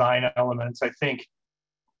to design elements, I think,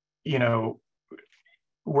 you know,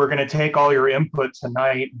 we're going to take all your input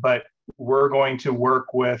tonight, but we're going to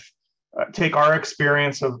work with, take our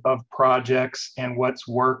experience of projects and what's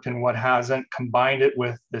worked and what hasn't, combined it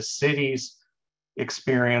with the city's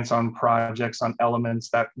experience on projects, on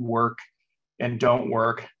elements that work and don't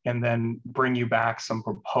work, and then bring you back some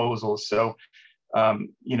proposals. So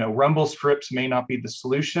You know, rumble strips may not be the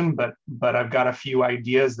solution, but I've got a few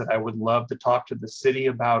ideas that I would love to talk to the city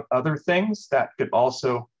about other things that could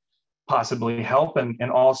also possibly help,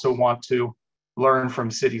 and also want to learn from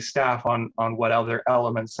city staff on what other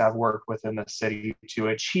elements have worked within the city to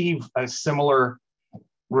achieve a similar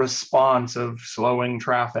response of slowing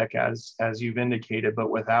traffic as you've indicated, but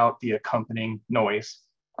without the accompanying noise.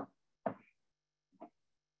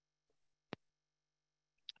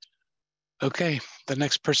 Okay, the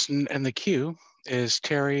next person in the queue is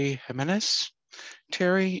Terry Jimenez.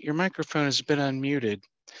 Terry, your microphone has been unmuted,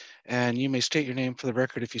 and you may state your name for the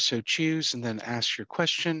record if you so choose, and then ask your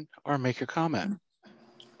question or make your comment.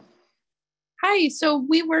 Hi, so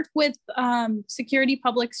we work with Security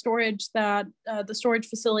Public Storage, that the storage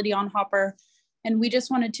facility on Hopper, and we just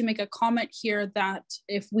wanted to make a comment here that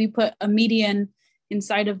if we put a median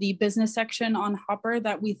inside of the business section on Hopper,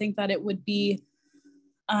 that we think that it would be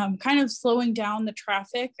kind of slowing down the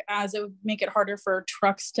traffic, as it would make it harder for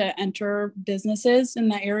trucks to enter businesses in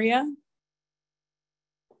the area.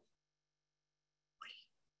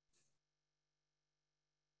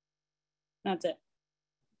 That's it.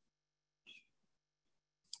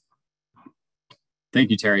 Thank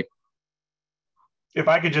you, Terry. If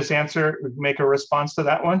I could just make a response to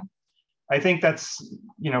that one. I think that's,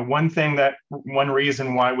 you know, one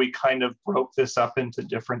reason why we kind of broke this up into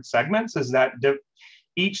different segments is that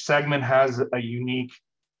each segment has a unique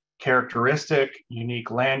characteristic,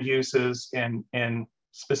 unique land uses, and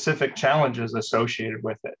specific challenges associated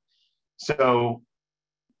with it. So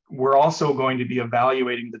we're also going to be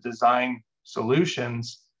evaluating the design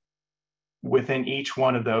solutions within each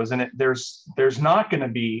one of those. And there's not going to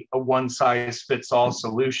be a one size fits all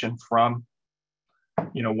solution from,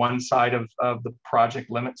 you know, one side of the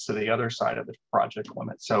project limits to the other side of the project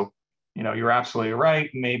limit. So, you know, you're absolutely right.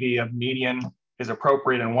 Maybe a median is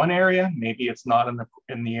appropriate in one area, maybe it's not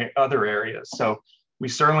in the other areas. So we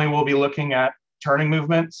certainly will be looking at turning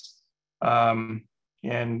movements and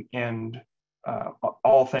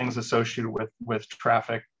all things associated with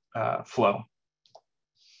traffic flow.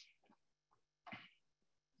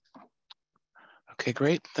 Okay,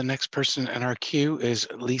 great. The next person in our queue is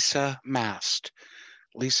Lisa Mast.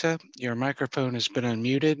 Lisa, your microphone has been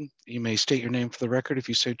unmuted. You may state your name for the record if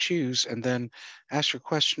you so choose, and then ask your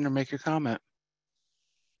question or make your comment.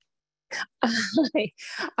 Hi,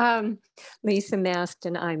 Lisa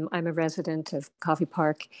Maston. I'm a resident of Coffee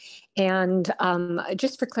Park, and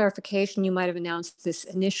just for clarification, you might have announced this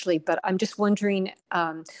initially, but I'm just wondering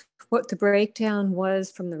what the breakdown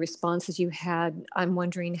was from the responses you had. I'm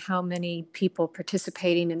wondering how many people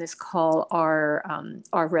participating in this call are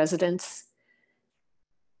residents.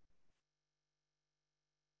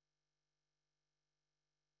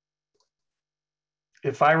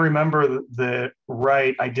 If I remember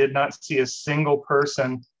right, I did not see a single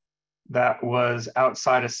person that was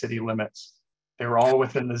outside of city limits. They were all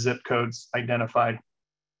within the zip codes identified.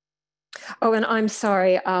 Oh, and I'm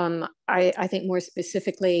sorry. I think more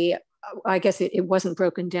specifically, I guess it wasn't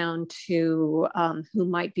broken down to who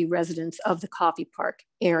might be residents of the Coffee Park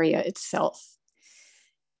area itself.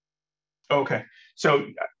 Okay, so,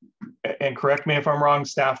 and correct me if I'm wrong,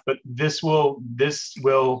 staff, but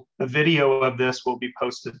the video of this will be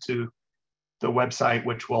posted to the website,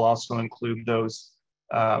 which will also include those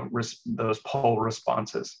poll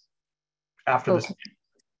responses after this.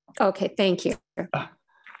 Okay, thank you.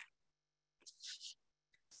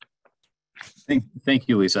 Thank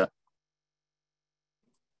you, Lisa.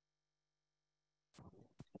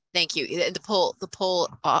 Thank you. The poll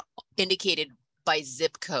indicated by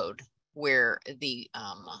zip code where the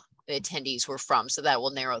attendees were from, so that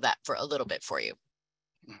will narrow that for a little bit for you.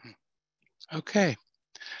 Okay.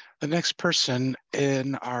 The next person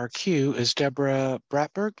in our queue is Deborah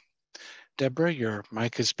Bratberg. Deborah, your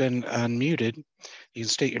mic has been unmuted. You can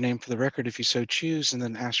state your name for the record if you so choose, and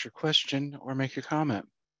then ask your question or make your comment.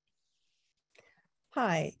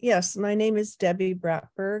 Hi, yes, my name is Debbie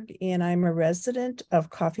Bratberg, and I'm a resident of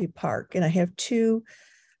Coffee Park, and I have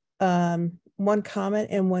one comment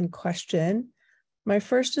and one question. My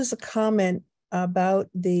first is a comment about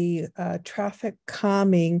the traffic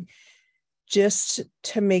calming, just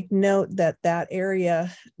to make note that that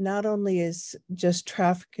area not only is just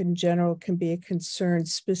traffic in general can be a concern,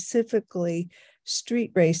 specifically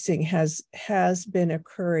street racing has been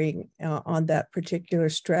occurring on that particular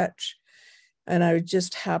stretch. And I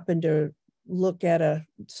just happened to look at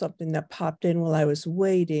something that popped in while I was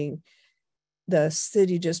waiting. The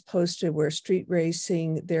city just posted where street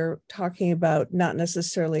racing, they're talking about not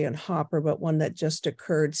necessarily in Hopper, but one that just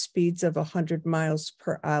occurred, speeds of 100 miles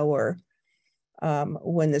per hour.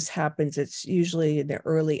 when this happens. It's usually in the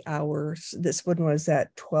early hours. This one was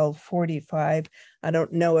at 12:45. I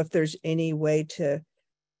don't know if there's any way to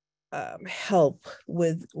help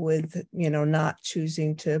with not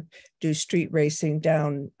choosing to do street racing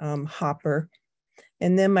down Hopper.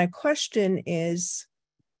 And then my question is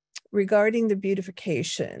regarding the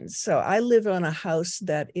beautification. So I live on a house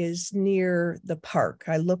that is near the park.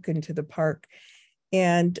 I look into the park,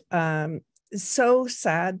 and it's so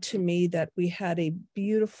sad to me that we had a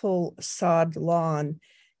beautiful sod lawn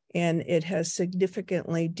and it has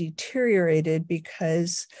significantly deteriorated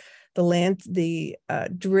because the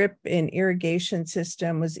drip and irrigation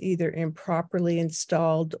system was either improperly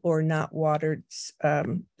installed or not watered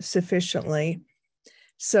sufficiently.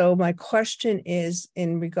 So my question is,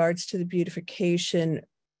 in regards to the beautification,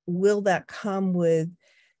 will that come with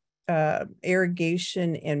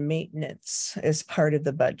irrigation and maintenance as part of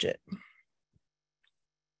the budget?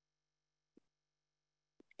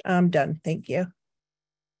 I'm done. Thank you.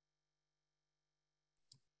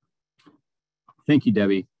 Thank you,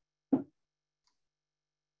 Debbie.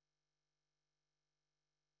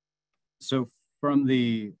 So from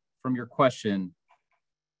your question,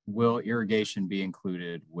 will irrigation be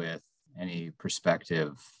included with any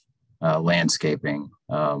prospective landscaping?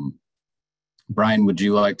 Brian, would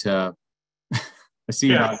you like to? I see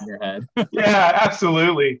you nodding your head. Yeah,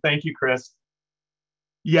 absolutely. Thank you, Chris.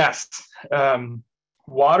 Yes,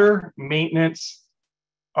 water maintenance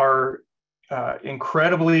are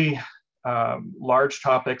incredibly large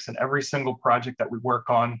topics in every single project that we work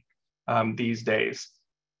on these days.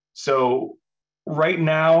 So right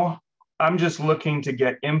now, I'm just looking to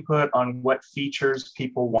get input on what features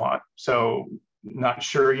people want. So not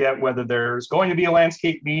sure yet whether there's going to be a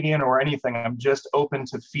landscape median or anything. I'm just open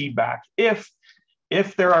to feedback. If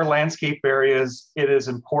there are landscape areas, it is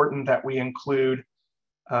important that we include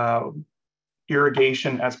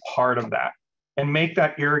irrigation as part of that, and make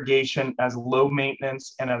that irrigation as low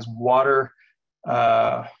maintenance and as water,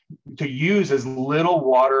 to use as little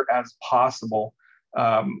water as possible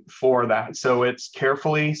for that. So it's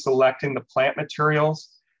carefully selecting the plant materials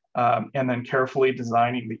and then carefully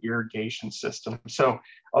designing the irrigation system. So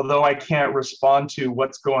although I can't respond to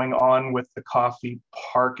what's going on with the coffee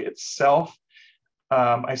park itself,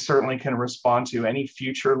 I certainly can respond to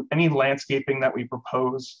any landscaping that we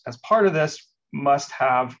propose as part of this must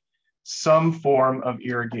have some form of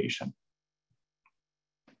irrigation.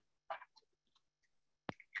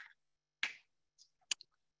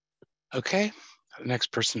 Okay, the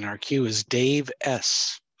next person in our queue is Dave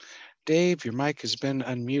S. Dave, your mic has been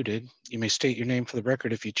unmuted. You may state your name for the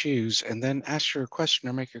record if you choose, and then ask your question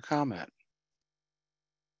or make your comment.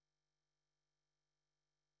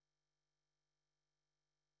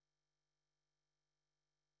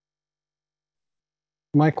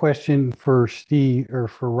 My question for Steve or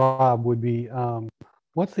for Rob would be,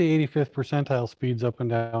 what's the 85th percentile speeds up and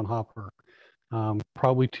down Hopper?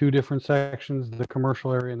 Probably two different sections, the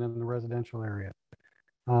commercial area and then the residential area.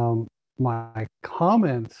 My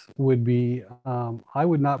comments would be, I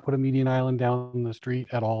would not put a median island down the street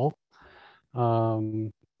at all.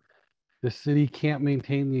 The city can't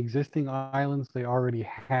maintain the existing islands they already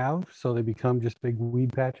have, so they become just big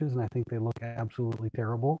weed patches, and I think they look absolutely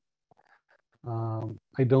terrible.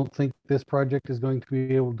 I don't think this project is going to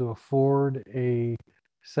be able to afford a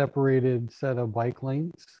separated set of bike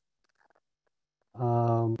lanes.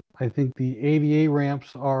 I think the ADA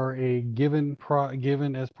ramps are a given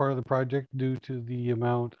as part of the project due to the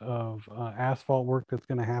amount of asphalt work that's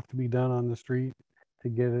going to have to be done on the street to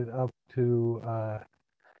get it up to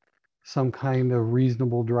some kind of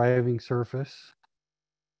reasonable driving surface.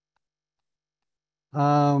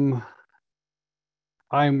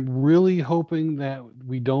 I'm really hoping that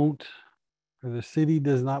the city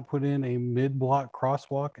does not put in a mid-block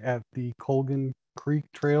crosswalk at the Colgan Creek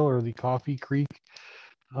Trail or the Coffee Creek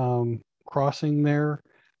crossing there.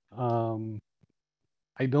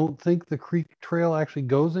 I don't think the Creek Trail actually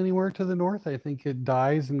goes anywhere to the north. I think it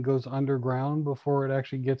dies and goes underground before it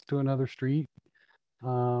actually gets to another street.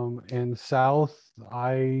 And south,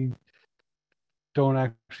 I don't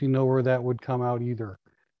actually know where that would come out either.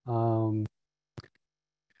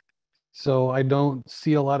 So I don't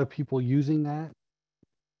see a lot of people using that.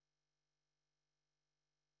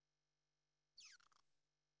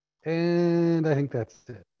 And I think that's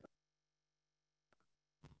it.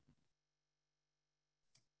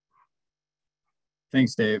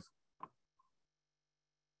 Thanks, Dave.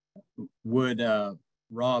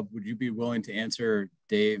 Rob, would you be willing to answer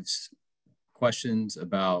Dave's questions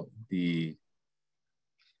about the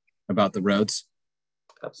roads?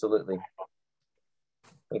 Absolutely.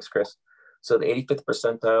 Thanks, Chris. So the 85th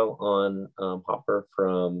percentile on Hopper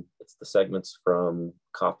it's the segments from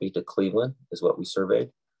Coffee to Cleveland is what we surveyed.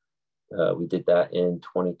 We did that in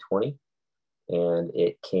 2020 and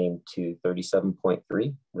it came to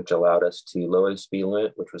 37.3, which allowed us to lower the speed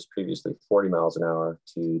limit, which was previously 40 miles an hour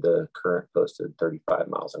to the current posted 35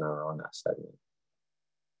 miles an hour on that segment.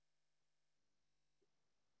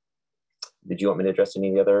 Did you want me to address any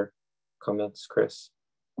of the other comments, Chris?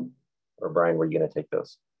 Or Brian, were you going to take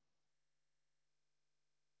those?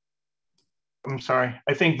 I'm sorry.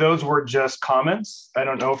 I think those were just comments. I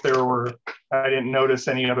don't know if I didn't notice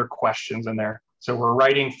any other questions in there. So we're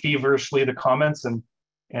writing feverishly the comments and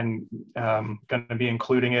going to be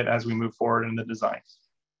including it as we move forward in the design.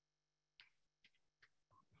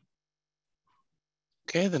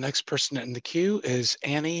 Okay, the next person in the queue is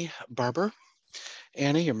Annie Barber.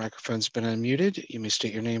 Annie, your microphone's been unmuted. You may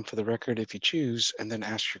state your name for the record if you choose, and then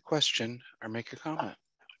ask your question or make your comment.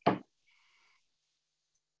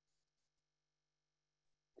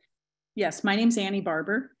 Yes, my name's Annie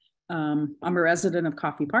Barber. I'm a resident of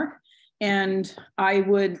Coffee Park, and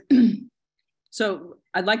so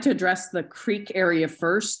I'd like to address the creek area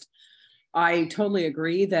first. I totally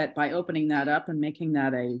agree that by opening that up and making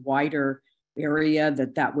that a wider area,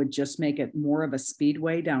 that would just make it more of a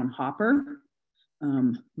speedway down Hopper.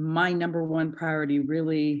 My number one priority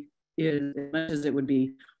really is, as much as it would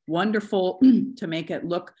be wonderful to make it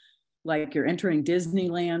look like you're entering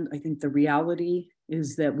Disneyland, I think the reality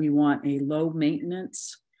is that we want a low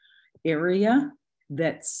maintenance area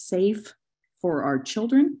that's safe for our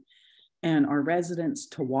children and our residents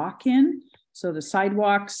to walk in. So the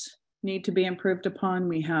sidewalks need to be improved upon.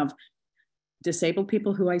 We have disabled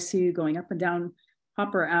people who I see going up and down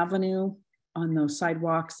Hopper Avenue on those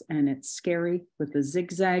sidewalks, and it's scary with the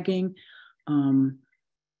zigzagging.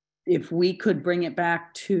 If we could bring it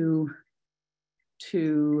back to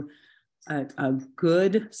a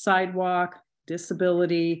good sidewalk,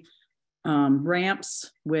 disability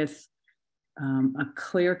ramps with a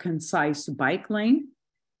clear, concise bike lane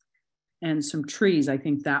and some trees, I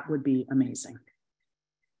think that would be amazing.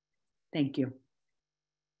 Thank you.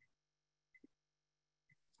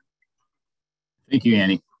 Thank you,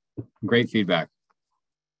 Annie. Great feedback.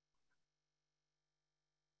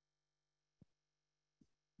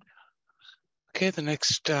 Okay, the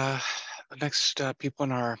next people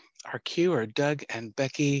in our queue are Doug and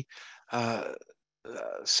Becky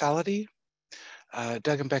Salady.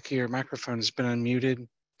 Doug and Becky, your microphone has been unmuted,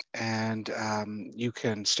 and you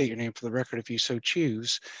can state your name for the record if you so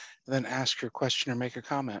choose, and then ask your question or make a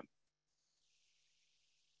comment.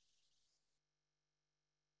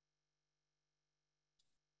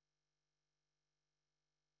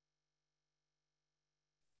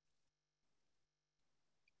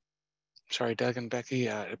 Sorry, Doug and Becky,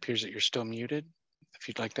 it appears that you're still muted. If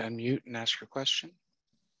you'd like to unmute and ask your question.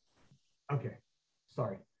 Okay,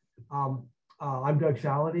 sorry. I'm Doug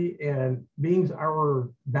Salady, and being our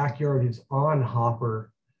backyard is on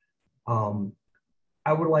Hopper,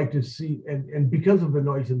 I would like to see, and because of the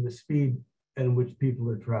noise and the speed in which people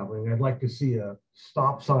are traveling, I'd like to see a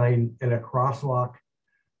stop sign and a crosswalk,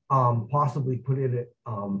 possibly put in at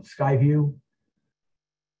Skyview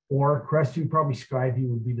or Crestview. Probably Skyview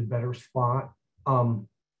would be the better spot,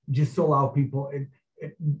 just to allow people,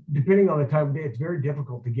 depending on the time of day, it's very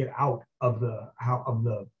difficult to get out of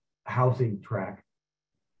the housing track,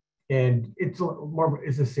 and it's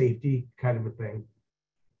a safety kind of a thing.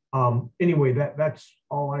 Anyway, that's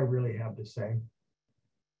all I really have to say.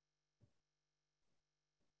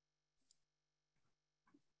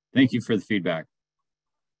 Thank you for the feedback.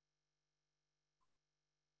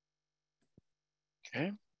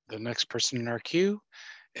 Okay, the next person in our queue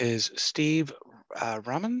is Steve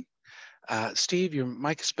Raman. Steve, your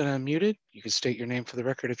mic has been unmuted. You can state your name for the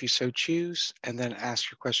record if you so choose, and then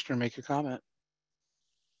ask your question or make your comment.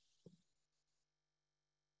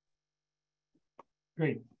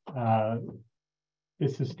 Great.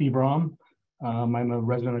 This is Steve Rahm. I'm a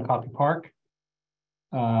resident of Coffee Park.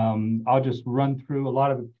 I'll just run through a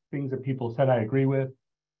lot of the things that people said I agree with.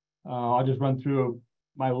 I'll just run through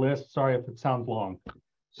my list. Sorry if it sounds long.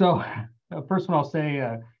 So first one I'll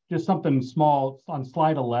say, just something small. On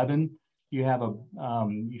slide 11, you have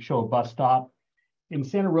you show a bus stop. In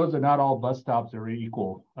Santa Rosa, not all bus stops are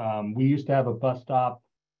equal. We used to have a bus stop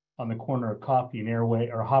on the corner of Coffee and Airway,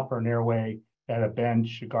 or Hopper and Airway, that had a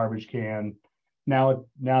bench, a garbage can. Now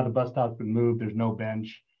the bus stop's been moved. There's no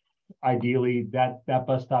bench. Ideally, that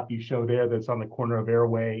bus stop you show there, that's on the corner of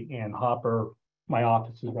Airway and Hopper, my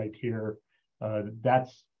office is right here.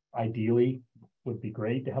 That's ideally would be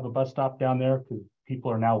great to have a bus stop down there, because people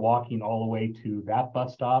are now walking all the way to that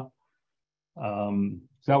bus stop.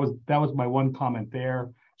 So that was my one comment there.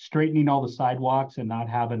 Straightening all the sidewalks and not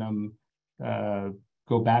having them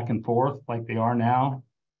go back and forth like they are now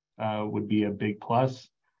would be a big plus.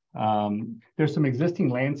 There's some existing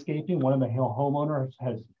landscaping. One of the homeowners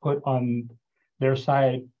has put on their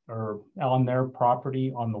side or on their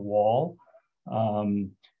property on the wall.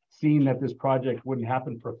 Seeing that this project wouldn't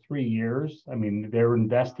happen for 3 years, I mean, they're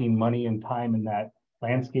investing money and time in that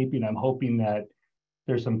landscaping. I'm hoping that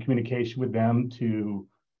there's some communication with them to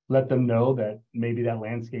let them know that maybe that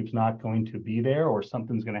landscape's not going to be there or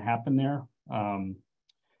something's going to happen there.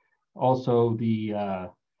 Also,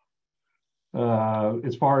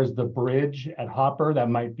 as far as the bridge at Hopper, that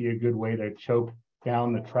might be a good way to choke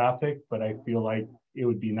down the traffic, but I feel like it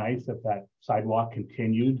would be nice if that sidewalk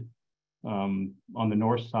continued on the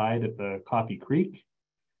north side at the Coffee Creek.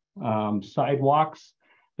 Sidewalks,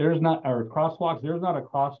 crosswalks, there's not a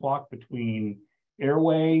crosswalk between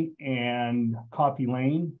Airway and Coffee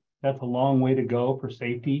Lane. That's a long way to go for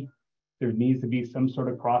safety. There needs to be some sort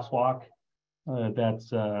of crosswalk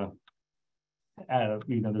there's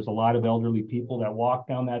a lot of elderly people that walk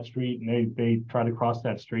down that street and they try to cross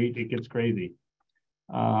that street. It gets crazy.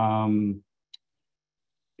 And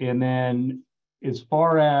then as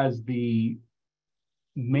far as the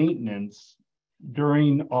maintenance,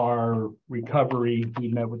 during our recovery, we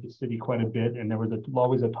met with the city quite a bit, and there was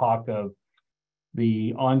always a talk of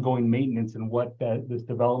the ongoing maintenance and what this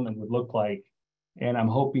development would look like. And I'm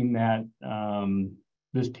hoping that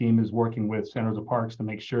this team is working with San Rosa Parks to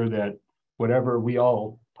make sure that whatever we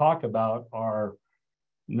all talk about are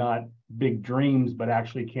not big dreams, but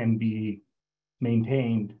actually can be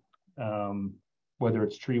maintained, whether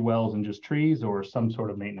it's tree wells and just trees or some sort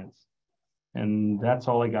of maintenance. And that's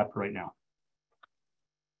all I got for right now.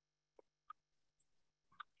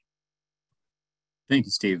 Thank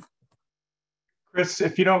you, Steve. Chris,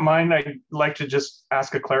 if you don't mind, I'd like to just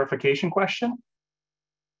ask a clarification question.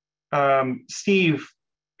 Steve,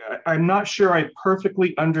 I'm not sure I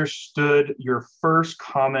perfectly understood your first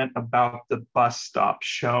comment about the bus stop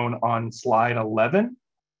shown on slide 11.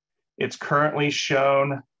 It's currently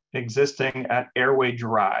shown existing at Airway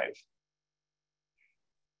Drive.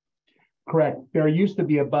 Correct. There used to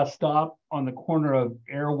be a bus stop on the corner of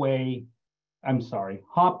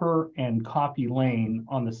Hopper and Coffee Lane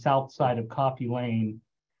on the south side of Coffee Lane.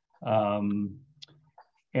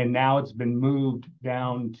 And now it's been moved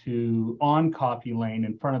down to on Coffee Lane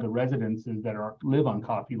in front of the residences that live on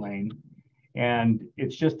Coffee Lane. And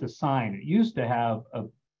it's just a sign. It used to have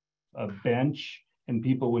a bench and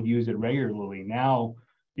people would use it regularly. Now,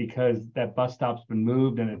 because that bus stop's been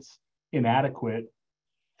moved and it's inadequate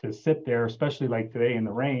to sit there, especially like today in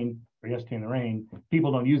the rain, or yesterday in the rain,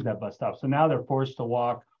 people don't use that bus stop. So now they're forced to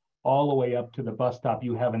walk all the way up to the bus stop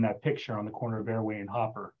you have in that picture on the corner of Airway and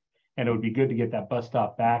Hopper. And it would be good to get that bus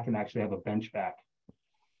stop back and actually have a bench back.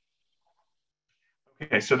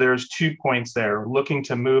 Okay, so there's 2 points there. Looking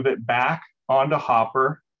to move it back onto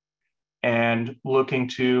Hopper and looking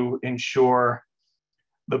to ensure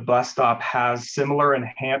the bus stop has similar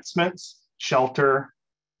enhancements, shelter,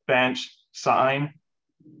 bench, sign,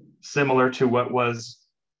 similar to what was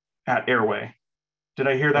at Airway. Did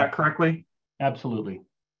I hear that correctly? Absolutely.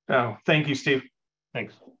 Oh, thank you, Steve.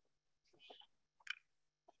 Thanks.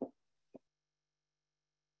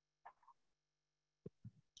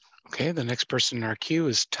 Okay, the next person in our queue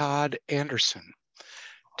is Todd Anderson.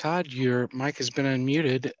 Todd, your mic has been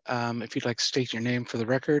unmuted. If you'd like to state your name for the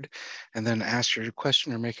record and then ask your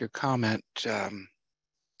question or make your comment, yeah,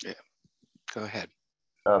 go ahead.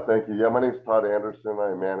 Thank you. Yeah, my name is Todd Anderson.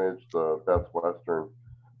 I manage the Best Western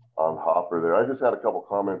on Hopper there. I just had a couple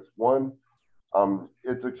comments. One,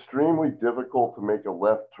 it's extremely difficult to make a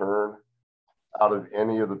left turn out of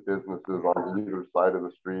any of the businesses on either side of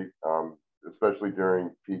the street, especially during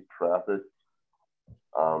peak traffic.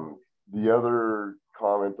 The other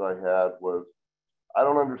comment I had was, I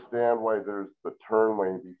don't understand why there's the turn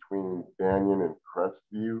lane between Banyan and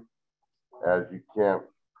Crestview, as you can't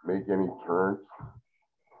make any turns.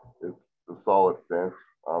 It's a solid fence.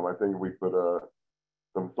 I think if we put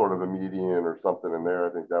some sort of a median or something in there,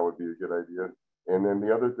 I think that would be a good idea. And then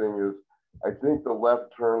the other thing is, I think the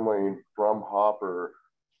left turn lane from Hopper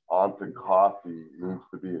onto Coffee needs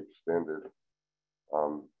to be extended.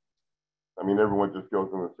 I mean, everyone just goes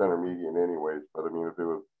in the center median anyways, but I mean, if it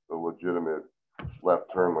was a legitimate left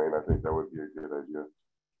turn lane, I think that would be a good idea.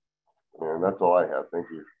 And that's all I have. Thank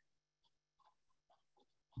you.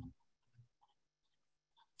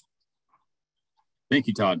 Thank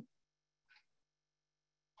you, Todd.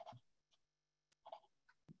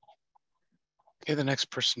 Okay, the next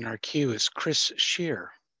person in our queue is Chris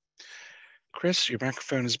Shear. Chris, your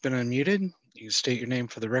microphone has been unmuted. You can state your name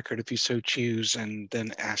for the record if you so choose, and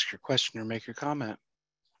then ask your question or make your comment.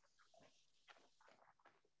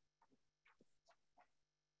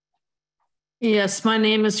 Yes, my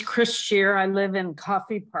name is Chris Shear. I live in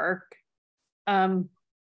Coffee Park.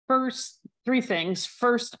 First, three things.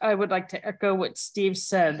 First, I would like to echo what Steve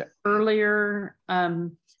said earlier,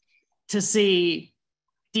 to see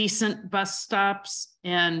decent bus stops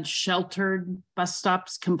and sheltered bus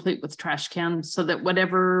stops complete with trash cans, so that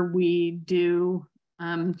whatever we do,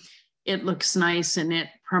 it looks nice and it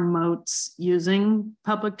promotes using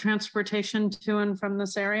public transportation to and from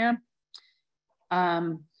this area.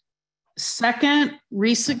 Second,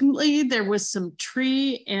 recently there was some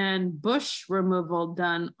tree and bush removal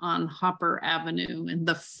done on Hopper Avenue in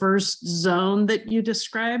the first zone that you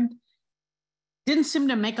described. Didn't seem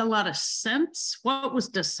to make a lot of sense what was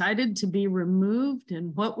decided to be removed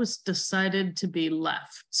and what was decided to be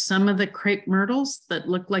left. Some of the crepe myrtles that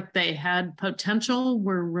looked like they had potential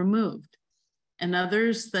were removed, and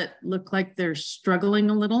others that look like they're struggling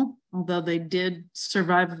a little, although they did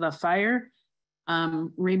survive the fire,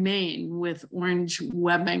 remain with orange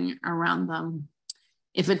webbing around them.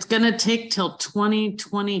 If it's going to take till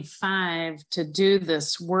 2025 to do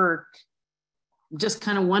this work, I'm just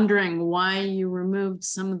kind of wondering why you removed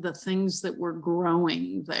some of the things that were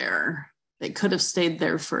growing there. They could have stayed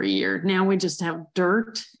there for a year. Now we just have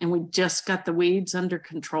dirt and we just got the weeds under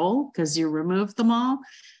control because you removed them all.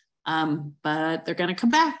 But they're going to come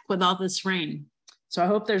back with all this rain. So I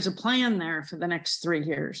hope there's a plan there for the next 3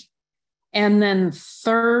 years. And then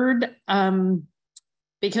third,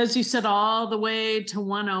 because you said all the way to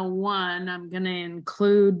 101, I'm going to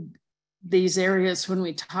include these areas when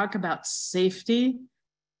we talk about safety.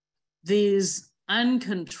 These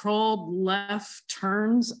uncontrolled left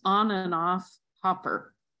turns on and off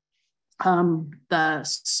Hopper. The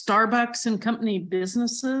Starbucks and company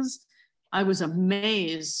businesses, I was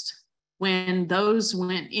amazed when those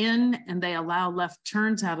went in and they allow left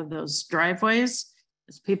turns out of those driveways.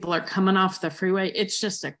 As people are coming off the freeway, it's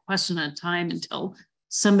just a question of time until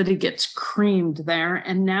somebody gets creamed there.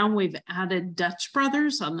 And now we've added Dutch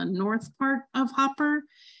Brothers on the north part of Hopper.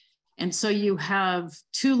 And so you have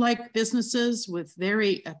two like businesses with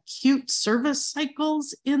very acute service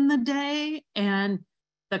cycles in the day. And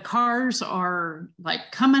the cars are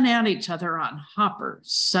like coming at each other on Hopper.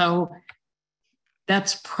 So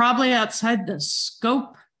that's probably outside the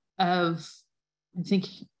scope of, I think,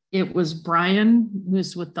 it was Brian,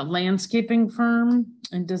 who's with the landscaping firm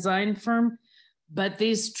and design firm. But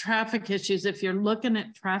these traffic issues, if you're looking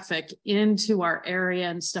at traffic into our area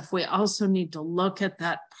and stuff, we also need to look at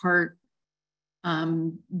that part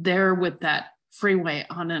there with that freeway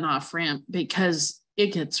on and off ramp, because it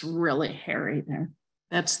gets really hairy there.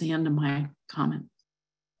 That's the end of my comment.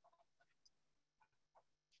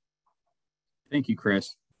 Thank you,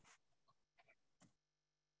 Chris.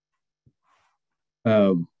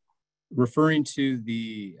 Referring to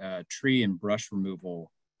the tree and brush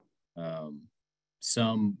removal,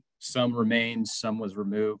 some remained, some was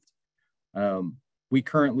removed. We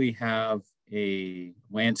currently have a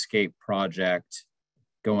landscape project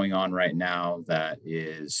going on right now that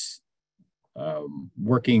is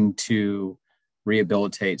working to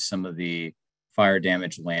rehabilitate some of the fire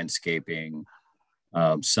damaged landscaping,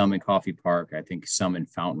 some in Coffee Park, I think some in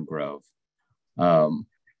Fountain Grove.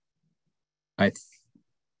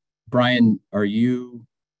 Brian, are you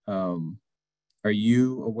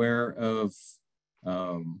aware of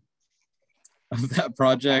that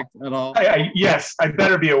project at all? Yes, I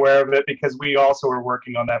better be aware of it because we also are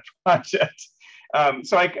working on that project.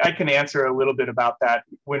 So I can answer a little bit about that.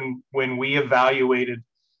 When we evaluated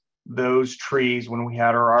those trees, when we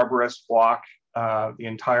had our arborist walk the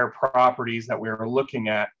entire properties that we were looking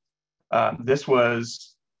at, this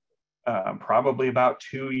was probably about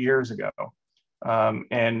 2 years ago,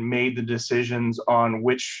 and made the decisions on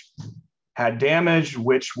which had damage,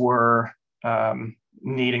 which were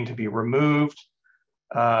needing to be removed.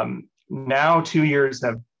 Now 2 years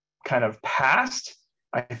have kind of passed.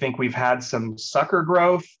 I think we've had some sucker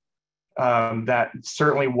growth that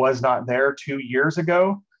certainly was not there 2 years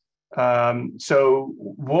ago. So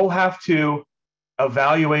we'll have to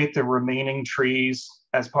evaluate the remaining trees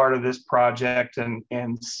as part of this project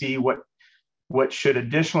and see what should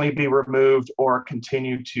additionally be removed or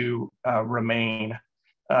continue to remain.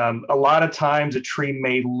 A lot of times a tree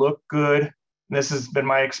may look good. This has been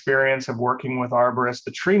my experience of working with arborists.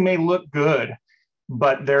 The tree may look good,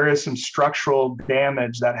 but there is some structural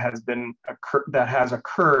damage that has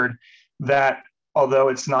occurred that, although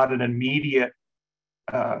it's not an immediate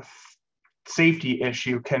safety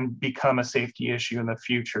issue, can become a safety issue in the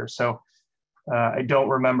future. So I don't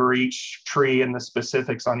remember each tree and the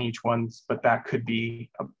specifics on each one, but that could be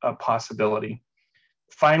a possibility.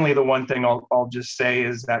 Finally, the one thing I'll just say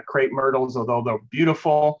is that crepe myrtles, although they're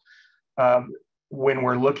beautiful, when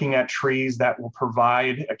we're looking at trees that will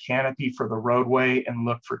provide a canopy for the roadway and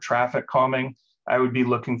look for traffic calming, I would be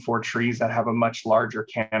looking for trees that have a much larger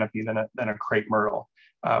canopy than a crepe myrtle.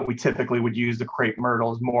 We typically would use the crepe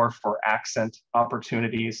myrtles more for accent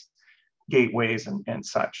opportunities, gateways, and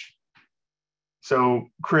such. So,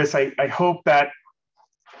 Chris, I hope that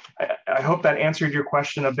answered your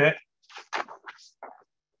question a bit.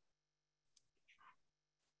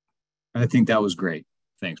 I think that was great.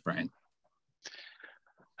 Thanks, Brian.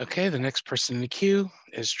 Okay, the next person in the queue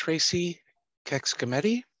is Tracy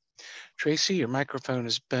Kexcometti. Tracy, your microphone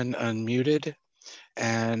has been unmuted,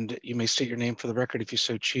 and you may state your name for the record if you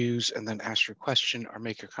so choose, and then ask your question or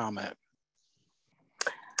make your comment.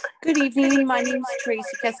 Good evening. My name is Tracy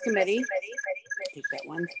Kexcometti. Take that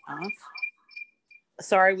one off.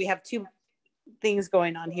 Sorry, we have two things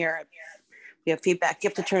going on here. We have feedback. You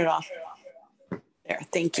have to turn it off. There,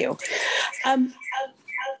 thank you. Turn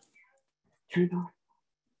it off.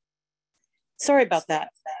 Sorry about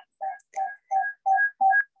that.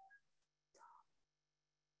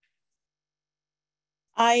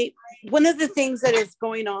 One of the things that is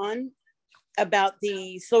going on about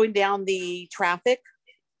the slowing down the traffic,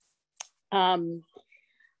 I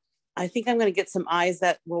think I'm going to get some eyes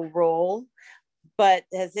that will roll, but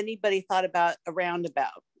has anybody thought about a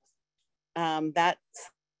roundabout? That's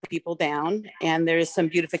people down, and there's some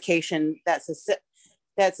beautification that's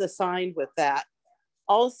assigned with that.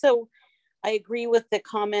 Also, I agree with the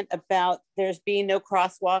comment about there's being no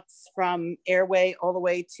crosswalks from Airway all the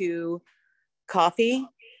way to Coffee.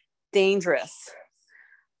 Dangerous.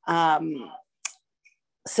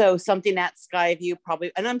 So something at Skyview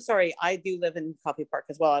probably, and I'm sorry, I do live in Coffee Park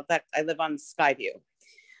as well. In fact, I live on Skyview.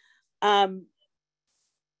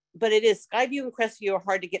 But it is, Skyview and Crestview are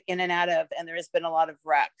hard to get in and out of, and there has been a lot of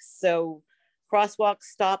wrecks. So crosswalk,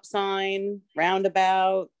 stop sign,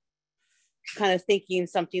 roundabout, kind of thinking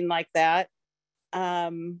something like that.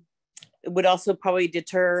 It would also probably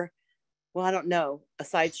deter, well, I don't know, a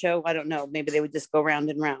sideshow, I don't know. Maybe they would just go round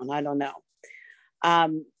and round, I don't know.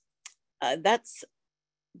 That's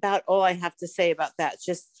about all I have to say about that.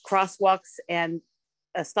 Just crosswalks and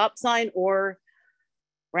a stop sign or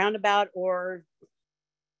roundabout or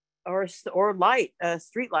light,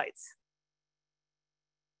 street lights.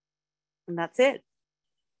 And that's it.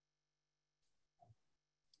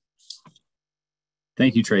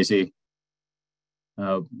 Thank you, Tracy.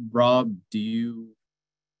 Rob, do you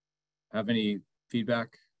have any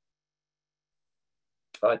feedback?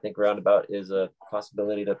 I think roundabout is a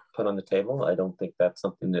possibility to put on the table. I don't think that's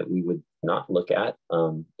something that we would not look at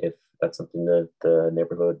if that's something that the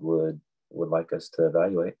neighborhood would like us to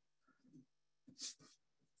evaluate.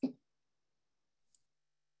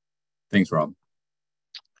 Thanks, Rob.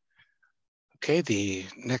 Okay, the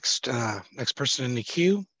next person in the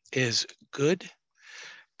queue is Good.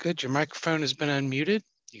 Good, your microphone has been unmuted.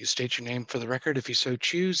 You can state your name for the record if you so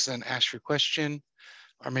choose, then ask your question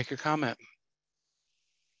or make your comment.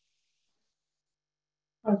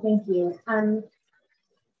 Oh, thank you.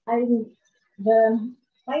 The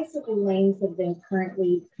bicycle lanes have been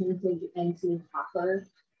currently painted into copper.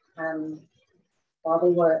 While they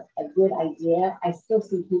were a good idea, I still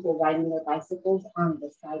see people riding their bicycles on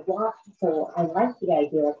the sidewalk. So I like the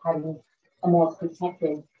idea of having a more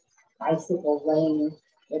protected bicycle lane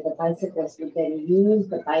where the bicyclists would then use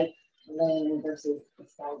the bike lane versus the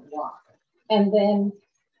sidewalk. And then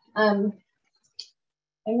I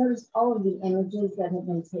noticed all of the images that have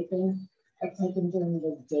been taken are taken during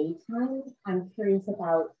the daytime. I'm curious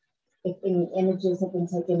about if any images have been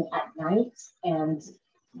taken at night and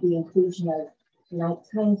the inclusion of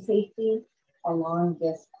nighttime safety along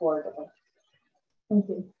this corridor. Thank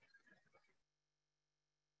you.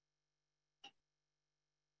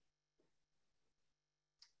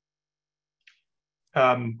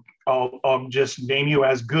 I'll just name you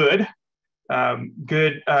as Good.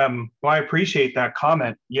 Good. Well, I appreciate that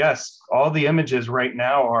comment. Yes, all the images right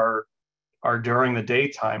now are during the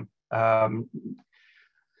daytime. I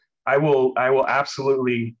will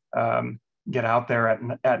absolutely get out there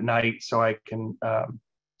at night so I can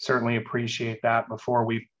certainly appreciate that before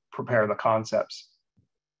we prepare the concepts.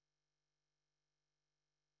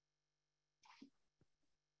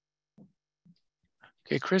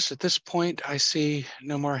 Okay, Chris, at this point, I see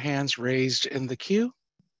no more hands raised in the queue.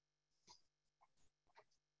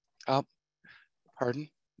 Oh, pardon,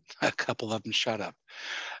 a couple of them shut up.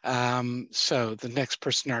 So the next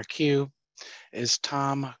person in our queue is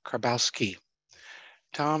Tom Krabowski.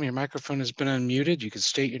 Tom, your microphone has been unmuted. You can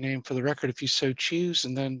state your name for the record if you so choose,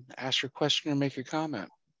 and then ask your question or make your comment.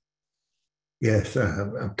 Yes,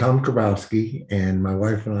 I'm Tom Kowalski, and my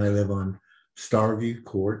wife and I live on Starview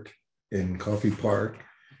Court in Coffee Park.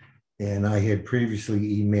 And I had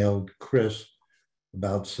previously emailed Chris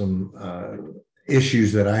about some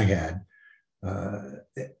issues that I had.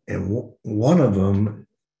 And one of them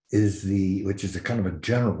is which is a kind of a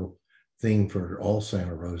general thing for all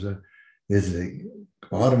Santa Rosa, is the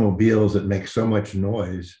automobiles that make so much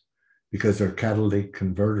noise because their catalytic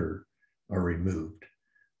converter are removed.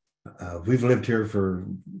 We've lived here for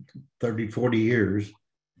 30, 40 years,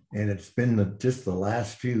 and it's been just the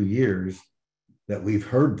last few years that we've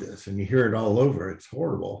heard this, and you hear it all over. It's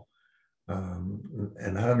horrible.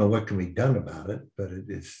 And I don't know what can be done about it, but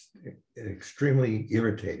it's extremely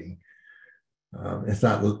irritating. It's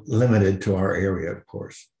not limited to our area, of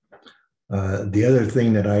course. The other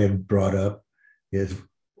thing that I had brought up is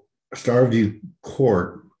Starview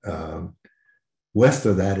Court. West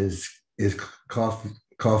of that is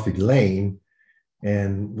Coffee Lane,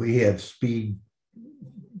 and we have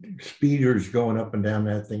speeders going up and down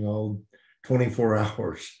that thing all 24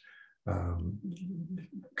 hours,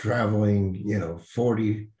 traveling,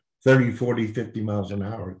 30, 40, 50 miles an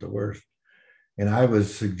hour at the worst. And I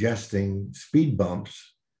was suggesting speed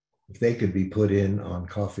bumps, if they could be put in on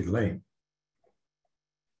Coffee Lane.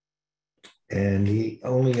 And the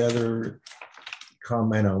only other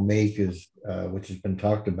comment I'll make is, which has been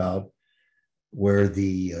talked about, where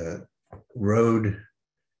the road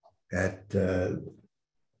at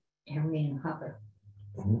Airway and Hopper,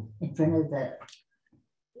 in front of the,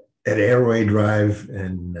 at Airway Drive,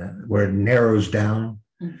 and where it narrows down.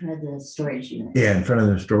 in front of the storage unit. Yeah, in front of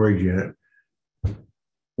the storage unit.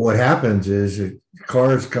 What happens is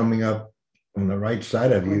cars coming up on the right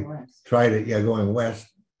side of you going west,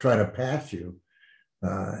 try to pass you.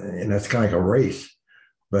 And that's kind of like a race.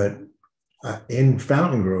 But in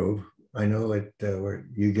Fountain Grove, I know it where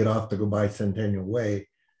you get off to go by Centennial Way,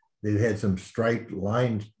 they've had some striped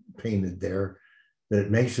lines painted there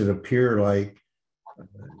that makes it appear like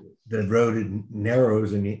the road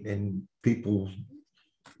narrows and people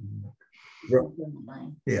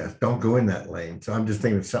don't go in that lane. So I'm just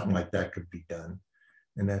thinking something like that could be done.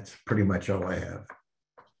 And that's pretty much all I have.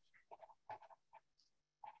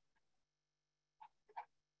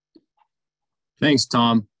 Thanks,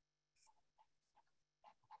 Tom.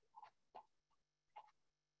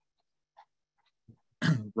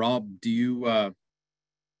 Rob, do you have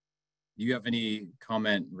any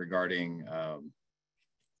comment regarding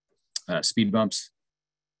speed bumps?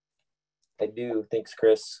 I do. Thanks,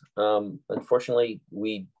 Chris. Unfortunately,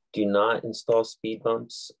 we do not install speed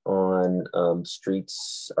bumps on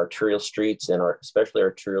streets, arterial streets, and especially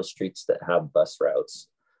arterial streets that have bus routes.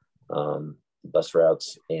 Bus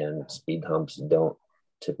routes and speed humps don't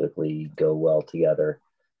typically go well together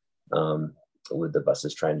with the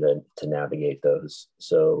buses trying to navigate those.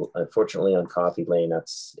 So unfortunately on Coffee Lane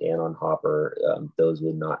and on Hopper, those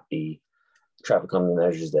would not be traffic calming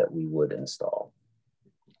measures that we would install.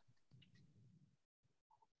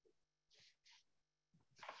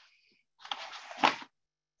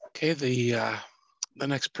 Okay, the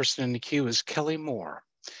next person in the queue is Kelly Moore.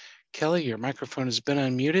 Kelly, your microphone has been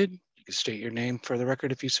unmuted. You can state your name for the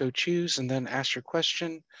record if you so choose, and then ask your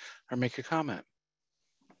question or make your comment.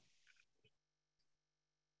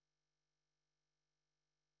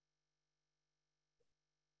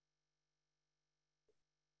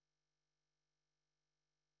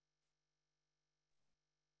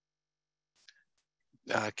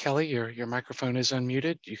 Kelly, your microphone is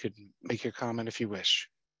unmuted. You could make your comment if you wish.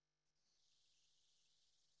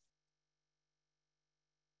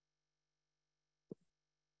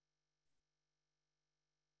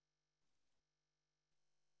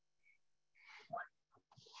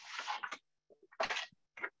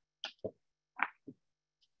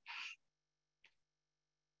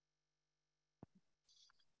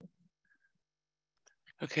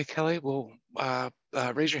 Okay, Kelly, we'll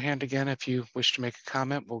raise your hand again if you wish to make a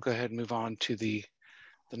comment. We'll go ahead and move on to the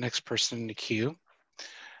next person in the queue.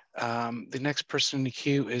 The next person in the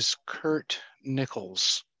queue is Kurt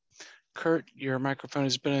Nichols. Kurt, your microphone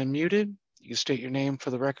has been unmuted. You can state your name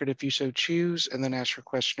for the record if you so choose, and then ask your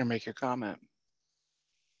question or make your comment.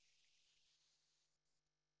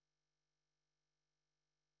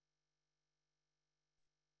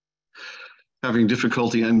 Having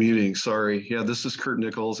difficulty unmuting, sorry. Yeah, this is Kurt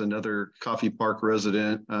Nichols, another Coffee Park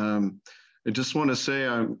resident. I just want to say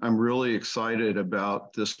I'm really excited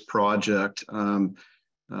about this project.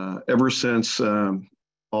 Ever since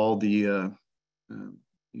all the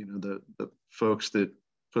the folks that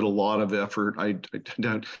put a lot of effort. I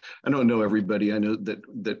don't know everybody I know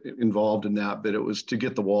that involved in that, but it was to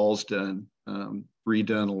get the walls done,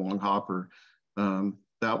 redone along Hopper.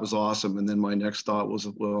 That was awesome. And then my next thought was,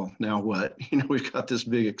 well, now what? We've got this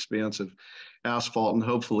big expanse of asphalt, and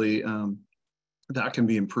hopefully that can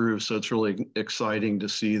be improved. So it's really exciting to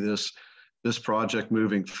see this project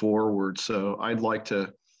moving forward. So I'd like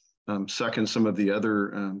to second some of the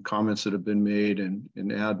other comments that have been made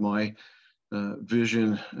and add my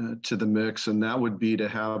vision to the mix, and that would be to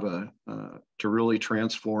have to really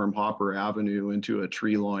transform Hopper Avenue into a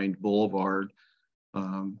tree-lined boulevard.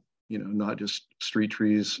 Not just street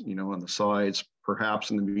trees, on the sides,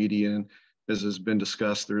 perhaps in the median. As has been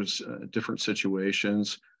discussed, there's different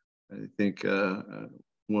situations. I think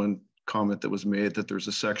one comment that was made that there's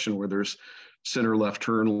a section where there's center left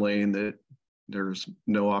turn lane that there's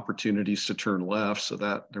no opportunities to turn left, so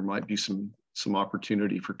that there might be some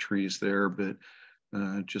opportunity for trees there, but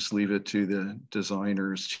just leave it to the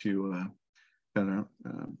designers to kind of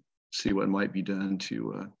see what might be done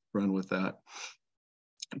to run with that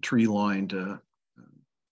tree-lined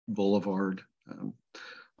boulevard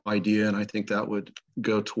idea. And I think that would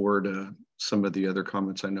go toward some of the other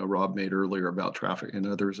comments I know Rob made earlier about traffic and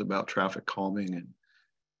others about traffic calming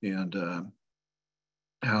and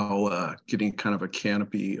how getting kind of a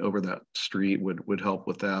canopy over that street would help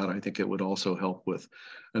with that. I think it would also help with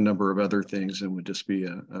a number of other things and would just be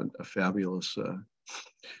a fabulous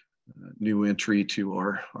new entry to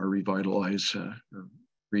our revitalized or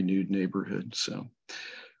renewed neighborhood. So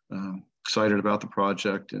excited about the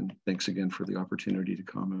project, and thanks again for the opportunity to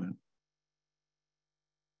comment.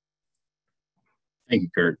 Thank you,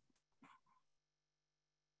 Kurt.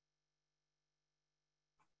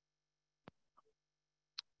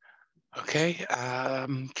 Okay,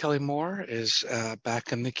 Kelly Moore is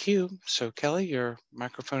back in the queue. So Kelly, your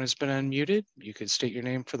microphone has been unmuted. You can state your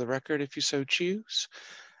name for the record if you so choose,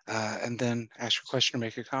 and then ask your question or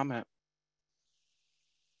make a comment.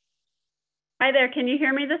 Hi there, can you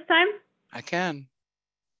hear me this time? I can.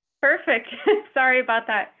 Perfect, sorry about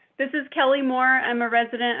that. This is Kelly Moore, I'm a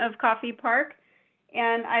resident of Coffee Park,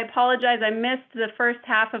 and I apologize, I missed the first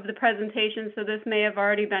half of the presentation, so this may have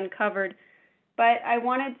already been covered. But I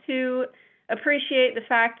wanted to appreciate the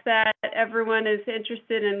fact that everyone is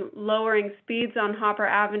interested in lowering speeds on Hopper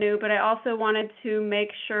Avenue, but I also wanted to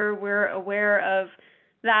make sure we're aware of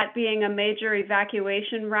that being a major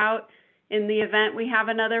evacuation route in the event we have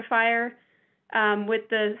another fire. With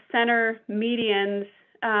the center medians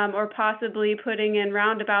or possibly putting in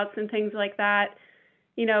roundabouts and things like that,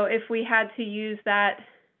 if we had to use that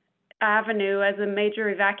avenue as a major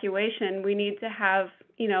evacuation, we need to have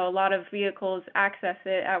a lot of vehicles access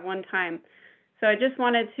it at one time. So I just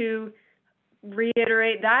wanted to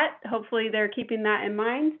reiterate that. Hopefully they're keeping that in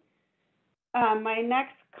mind. My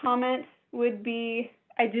next comment would be,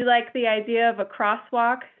 I do like the idea of a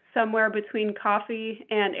crosswalk somewhere between Coffee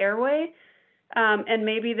and Airway. And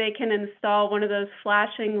maybe they can install one of those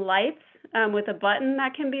flashing lights with a button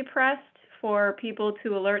that can be pressed for people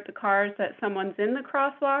to alert the cars that someone's in the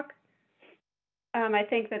crosswalk. I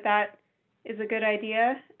think that is a good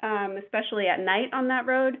idea, especially at night on that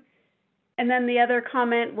road. And then the other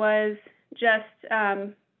comment was just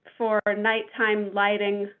for nighttime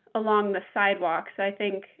lighting along the sidewalks. I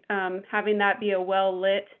think having that be a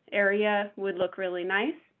well-lit area would look really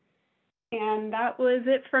nice. And that was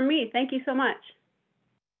it for me. Thank you so much.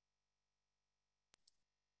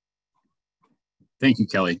 Thank you,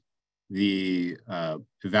 Kelly. The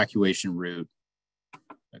evacuation route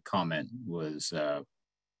comment was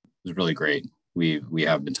really great. We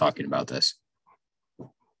have been talking about this.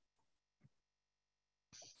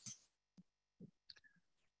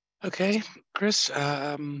 Okay, Chris,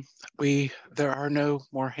 there are no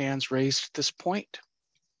more hands raised at this point.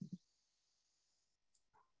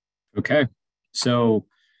 Okay, so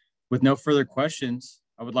with no further questions,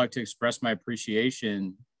 I would like to express my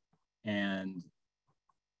appreciation and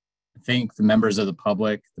thank the members of the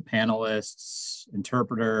public, the panelists,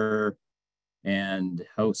 interpreter, and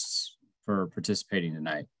hosts for participating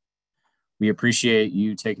tonight. We appreciate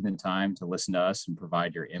you taking the time to listen to us and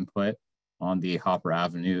provide your input on the Hopper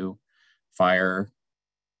Avenue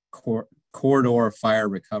Corridor Fire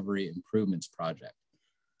Recovery Improvements Project.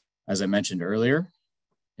 As I mentioned earlier,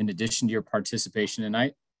 in addition to your participation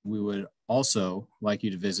tonight, we would also like you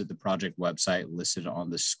to visit the project website listed on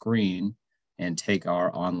the screen and take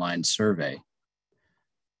our online survey.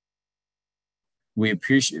 We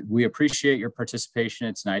appreciate your participation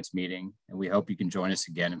in tonight's meeting, and we hope you can join us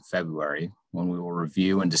again in February when we will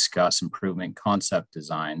review and discuss improvement concept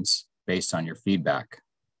designs based on your feedback.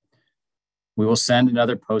 We will send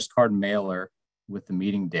another postcard mailer with the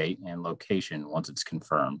meeting date and location once it's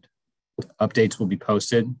confirmed. Updates will be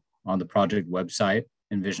posted on the project website,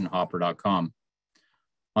 envisionhopper.com.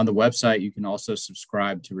 On the website, you can also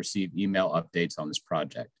subscribe to receive email updates on this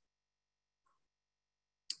project.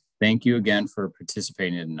 Thank you again for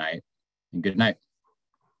participating tonight, and good night.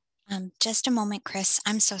 Just a moment, Chris.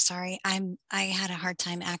 I'm so sorry. I had a hard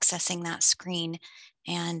time accessing that screen,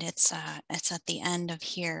 and it's at the end of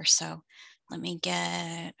here. So let me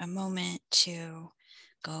get a moment to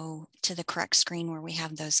go to the correct screen where we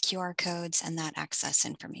have those QR codes and that access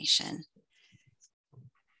information.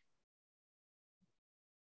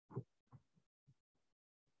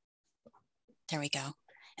 There we go.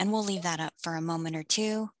 And we'll leave that up for a moment or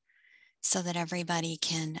two so that everybody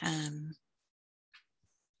can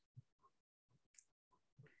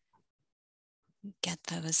get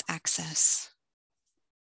those access.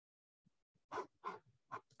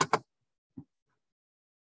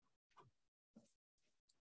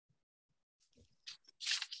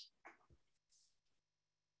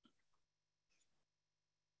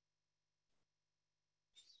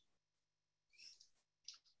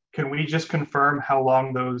 Can we just confirm how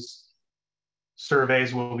long those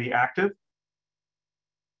surveys will be active?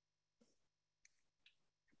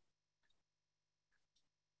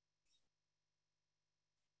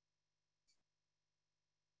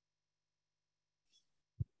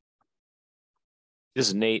 This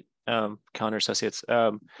is Nate, Calendar Associates.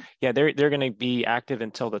 Yeah, they're going to be active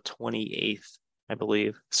until the 28th, I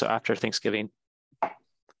believe. So after Thanksgiving.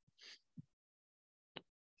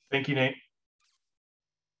 Thank you, Nate.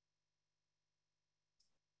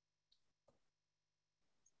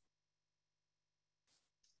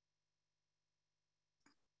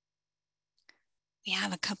 We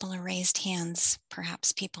have a couple of raised hands.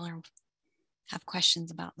 Perhaps people have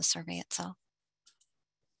questions about the survey itself.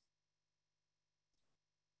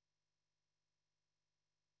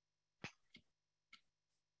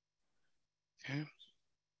 Okay.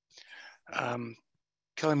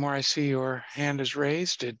 Kelly Moore, I see your hand is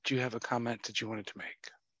raised. Did you have a comment that you wanted to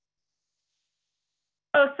make?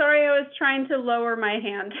 Oh, sorry, I was trying to lower my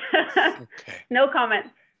hand. Okay. No comment.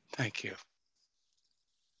 Thank you.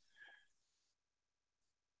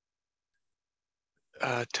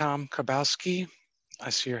 Tom Karbowski, I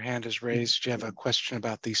see your hand is raised. Do you have a question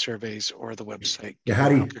about these surveys or the website? Yeah, how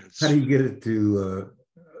do you get it to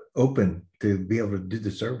open to be able to do the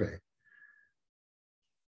survey?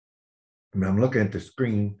 I mean, I'm looking at the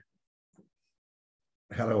screen.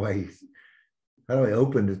 How do I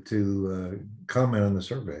open it to comment on the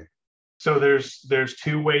survey? So there's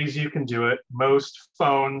two ways you can do it. Most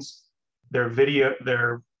phones, their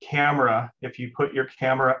camera, if you put your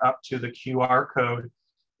camera up to the QR code,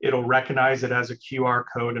 it'll recognize it as a QR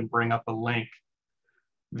code and bring up a link.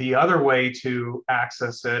 The other way to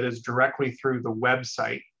access it is directly through the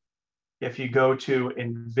website. If you go to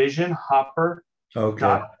envisionhopper,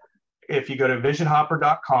 okay. If you go to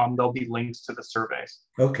envisionhopper.com, there'll be links to the surveys.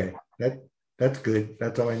 Okay, that's good.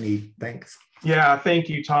 That's all I need. Thanks. Yeah, thank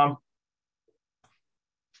you, Tom.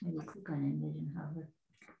 Maybe click on Envision Hopper.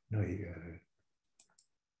 No, you gotta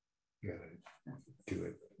do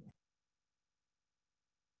it.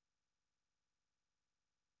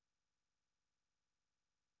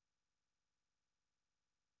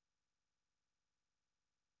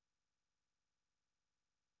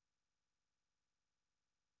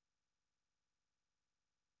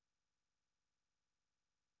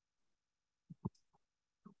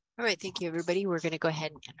 All right, thank you, everybody. We're going to go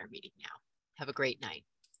ahead and end our meeting now. Have a great night.